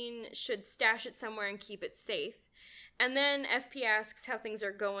Joaquin should stash it somewhere and keep it safe. And then FP asks how things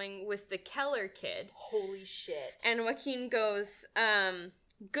are going with the Keller kid. Holy shit. And Joaquin goes,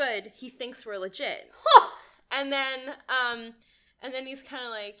 good, he thinks we're legit. And then he's kind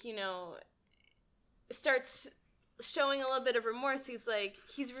of like, you know, starts showing a little bit of remorse. He's like,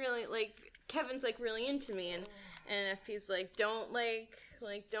 he's really, like, Kevin's, like, really into me. And FP's like, don't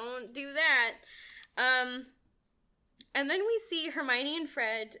do that. And then we see Hermione and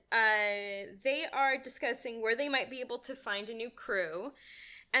Fred. They are discussing where they might be able to find a new crew.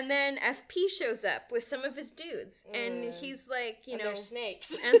 And then FP shows up with some of his dudes. And he's like, you know... They're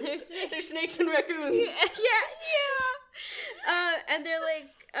snakes. And they're snakes. They're snakes and raccoons. Yeah. And they're like,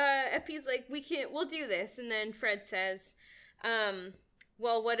 FP's like, we'll do this. And then Fred says,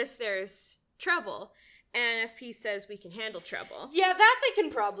 well, what if there's trouble? And FP says we can handle trouble. Yeah, that they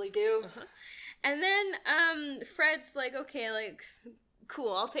can probably do. Uh-huh. And then Fred's like, okay, like,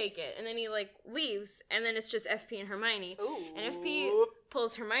 cool, I'll take it. And then he, like, leaves, and then it's just FP and Hermione. Ooh. And FP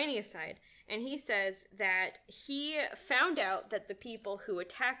pulls Hermione aside, and he says that he found out that the people who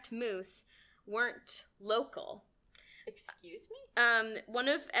attacked Moose weren't local. Excuse me? One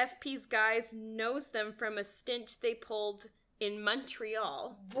of FP's guys knows them from a stint they pulled in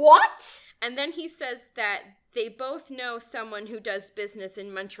Montreal. What? And then he says that they both know someone who does business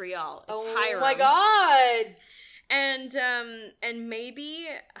in Montreal. It's oh Hiram. My God! And maybe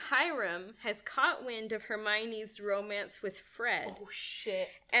Hiram has caught wind of Hermione's romance with Fred. Oh, shit.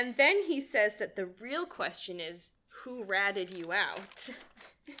 And then he says that the real question is, who ratted you out?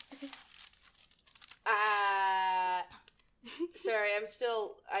 Sorry, I'm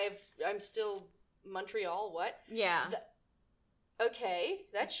still Montreal, what? Yeah. Okay,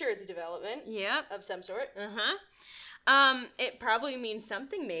 that sure is a development. Yep. Of some sort. Uh-huh. It probably means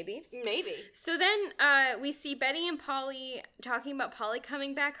something, maybe. Maybe. So then, we see Betty and Polly talking about Polly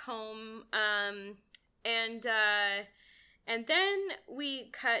coming back home, and then we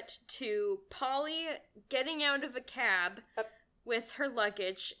cut to Polly getting out of a cab with her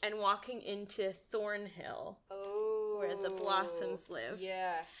luggage and walking into Thornhill. Oh. Where the Blossoms live.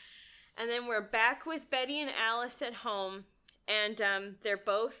 Yeah. And then we're back with Betty and Alice at home, and they're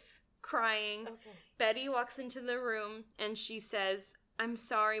both crying. Okay. Betty walks into the room and she says, "I'm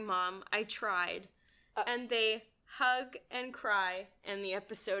sorry, Mom, I tried." And they hug and cry, and the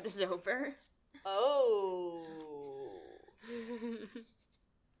episode is over. Oh.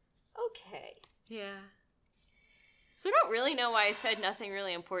 Okay. Yeah. So I don't really know why I said nothing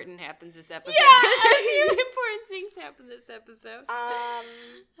really important happens this episode. Yeah! Because a few important things happen this episode.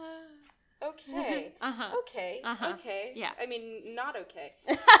 Okay. Uh-huh. Okay. Uh-huh. Okay. Yeah. I mean, not okay.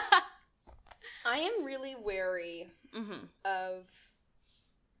 I am really wary of...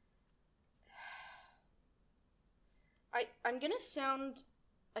 I'm gonna sound...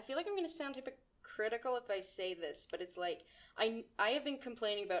 I feel like I'm gonna sound hypocritical if I say this, but it's like, I have been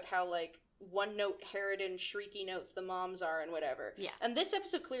complaining about how, like, one-note Harridan, shrieky notes the moms are and whatever. Yeah. And this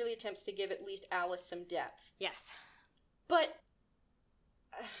episode clearly attempts to give at least Alice some depth. Yes. But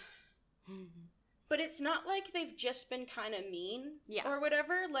it's not like they've just been kind of mean or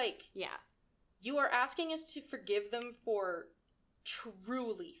whatever. Like, you are asking us to forgive them for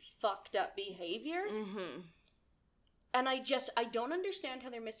truly fucked up behavior. And I don't understand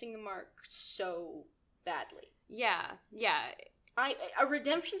how they're missing the mark so badly. Yeah. A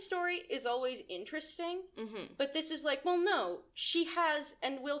redemption story is always interesting, but this is like, well, no, she has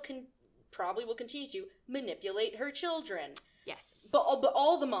and probably will continue to manipulate her children. Yes. But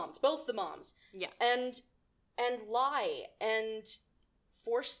all the moms, both the moms. Yeah. And lie and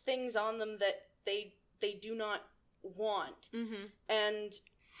force things on them that they do not want. And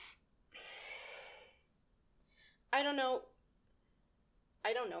I don't know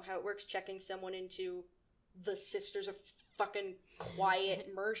how it works checking someone into the Sisters of fucking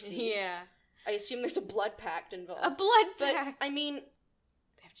Quiet Mercy. Yeah. I assume there's a blood pact involved. A blood pact. But, I mean...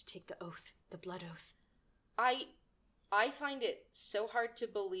 They have to take the oath. The blood oath. I find it so hard to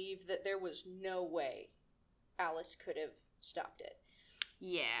believe that there was no way Alice could have stopped it.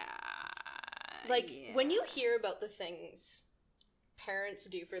 Yeah. Like, when you hear about the things parents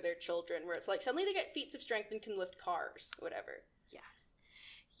do for their children, where it's like, suddenly they get feats of strength and can lift cars, whatever. Yes.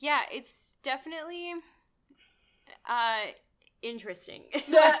 Yeah, it's definitely interesting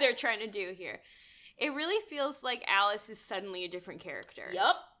what they're trying to do here. It really feels like Alice is suddenly a different character.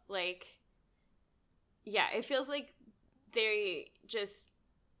 Yup. Like, yeah, it feels like they just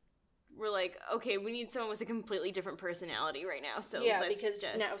were like, okay, we need someone with a completely different personality right now. So yeah, because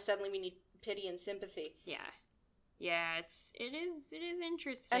now suddenly we need pity and sympathy. Yeah, it is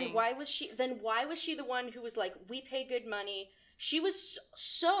interesting. And why was she the one who was like, we pay good money? She was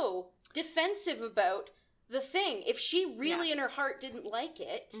so defensive about the thing. If she really in her heart didn't like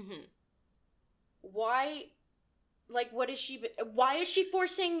it, why, like, why is she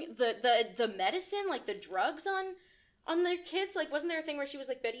forcing the medicine, like the drugs on their kids? Like, wasn't there a thing where she was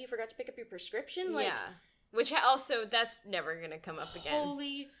like, Betty, you forgot to pick up your prescription? Like, which also, that's never gonna come up again.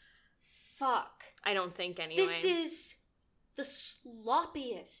 Holy fuck. I don't think anyway. This is the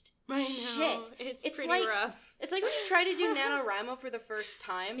sloppiest shit. It's pretty like, rough. It's like when you try to do NaNoWriMo for the first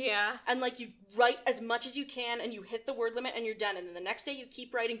time. Yeah. And, like, you write as much as you can, and you hit the word limit, and you're done. And then the next day you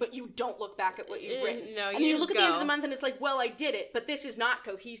keep writing, but you don't look back at what you've written. No, and you look at the end of the month, and it's like, well, I did it, but this is not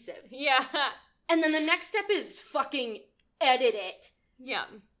cohesive. Yeah. And then the next step is fucking edit it. Yeah.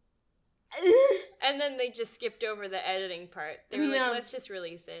 And then they just skipped over the editing part. They were like, let's just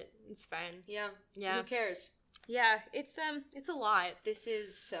release it. It's fine. Yeah. Yeah. Who cares? Yeah, it's a lot. This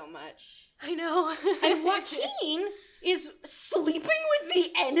is so much. I know. And Joaquin is sleeping with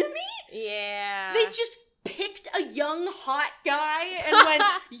the enemy? Yeah. They just picked a young hot guy and went,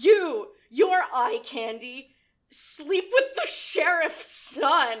 you're eye candy, sleep with the sheriff's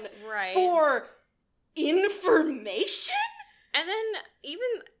son. Right. For information? And then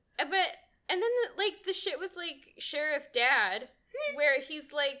like the shit with like Sheriff Dad, where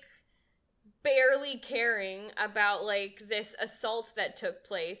he's like barely caring about like this assault that took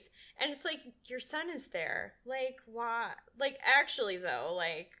place, and it's like, your son is there, like, why? Like, actually though,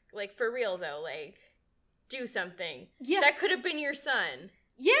 like for real though, like, do something. Yeah, that could have been your son.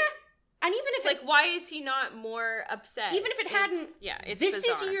 Yeah. And even if like, why is he not more upset? Even if it hadn't, it's this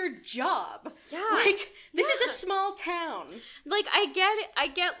bizarre. is your job. Yeah, like, this is a small town. Like, I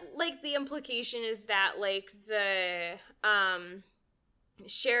get like the implication is that like the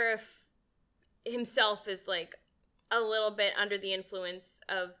sheriff himself is like a little bit under the influence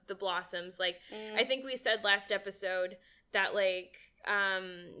of the Blossoms. Like, I think we said last episode that like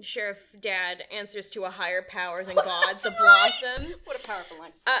Sheriff Dad answers to a higher power than God, the Blossoms. What a powerful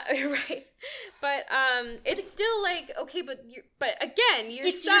line. Right. But it's still like, okay, but again, your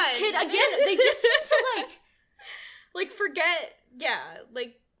it's son. Your kid again. They just seem to like forget. Yeah,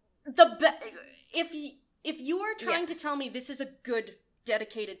 like if you are trying to tell me this is a good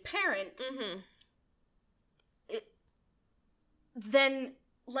dedicated parent, then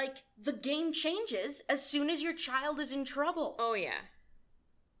like the game changes as soon as your child is in trouble. Oh yeah.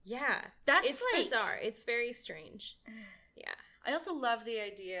 Yeah. It's like, bizarre. It's very strange. Yeah. I also love the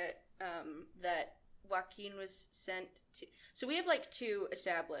idea that Joaquin was sent to... So we have like 2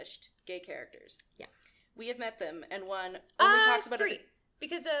 established gay characters. Yeah. We have met them, and one only talks about...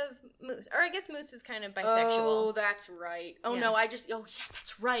 Because of Moose. Or I guess Moose is kind of bisexual. Oh, that's right. Oh, no, yeah,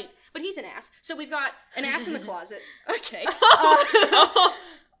 that's right. But he's an ass. So we've got an ass in the closet. Okay.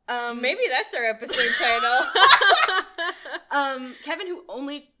 Maybe that's our episode title. Kevin, who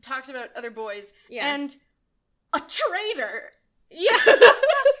only talks about other boys, yeah. And a traitor. Yeah.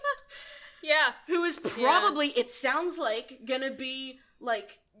 Yeah. Who is probably, it sounds like, gonna be,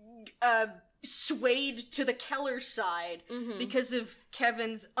 like, swayed to the Keller side because of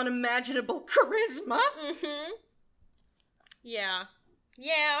Kevin's unimaginable charisma. Yeah.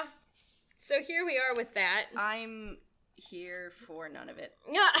 Yeah. So here we are with that. I'm here for none of it.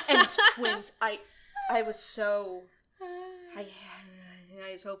 Yeah. And twins. I was so...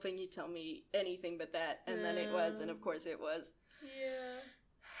 I was hoping you'd tell me anything but that, and then it was, and of course it was. Yeah.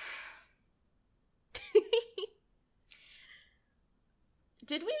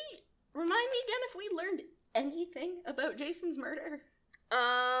 Did we... Remind me again if we learned anything about Jason's murder?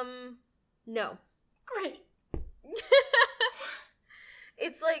 No. Great.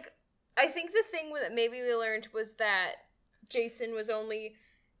 It's like, I think the thing that maybe we learned was that Jason was only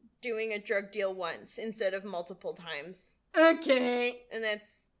doing a drug deal once instead of multiple times. Okay. And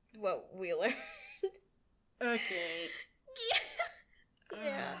that's what we learned. Okay.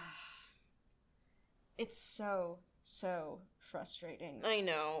 Yeah. It's so frustrating. I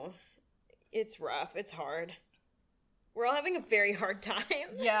know. It's rough. It's hard. We're all having a very hard time.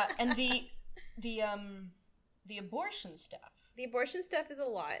 Yeah, and the abortion stuff. The abortion stuff is a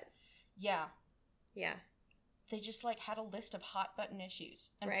lot. Yeah. Yeah. They just, like, had a list of hot button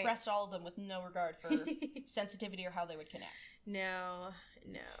issues and right. pressed all of them with no regard for sensitivity or how they would connect. No,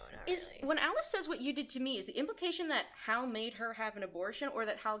 not really. When Alice says what you did to me, is the implication that Hal made her have an abortion, or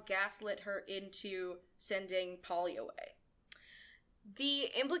that Hal gaslit her into sending Polly away? The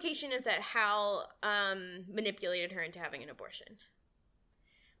implication is that Hal manipulated her into having an abortion.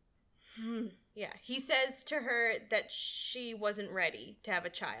 Yeah, he says to her that she wasn't ready to have a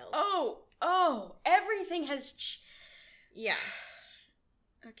child. Oh, everything has... Yeah.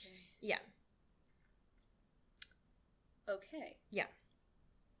 Okay. Yeah. Okay. Yeah.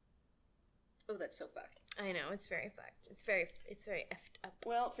 Oh, that's so fucked. I know, it's very fucked. It's very effed up.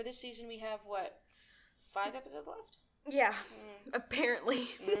 Well, for this season we have, 5 episodes left? Yeah, apparently.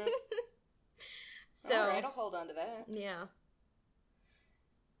 So, alright, I'll hold on to that. Yeah.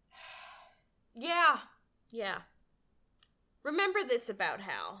 Yeah. Remember this about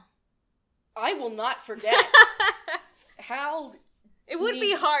Hal. I will not forget. Hal... It would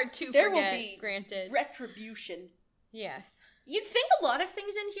be hard to there forget, will be granted. Retribution. Yes. You'd think a lot of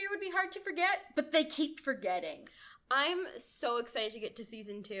things in here would be hard to forget, but they keep forgetting. I'm so excited to get to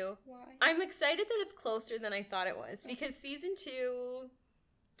season 2. Why? I'm excited that it's closer than I thought it was, because season 2,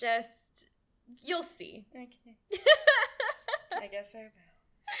 just, you'll see. Okay. I guess I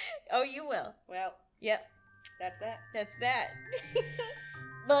will. Oh, you will. Well, Yep. that's that. That's that.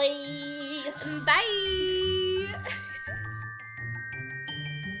 Bye! Bye!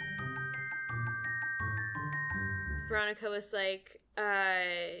 Veronica was like,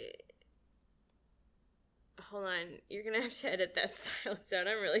 hold on, you're gonna have to edit that silence out.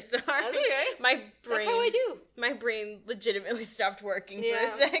 I'm really sorry. That's okay. My brain. That's how I do. My brain legitimately stopped working for Yeah. a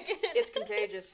second. It's contagious.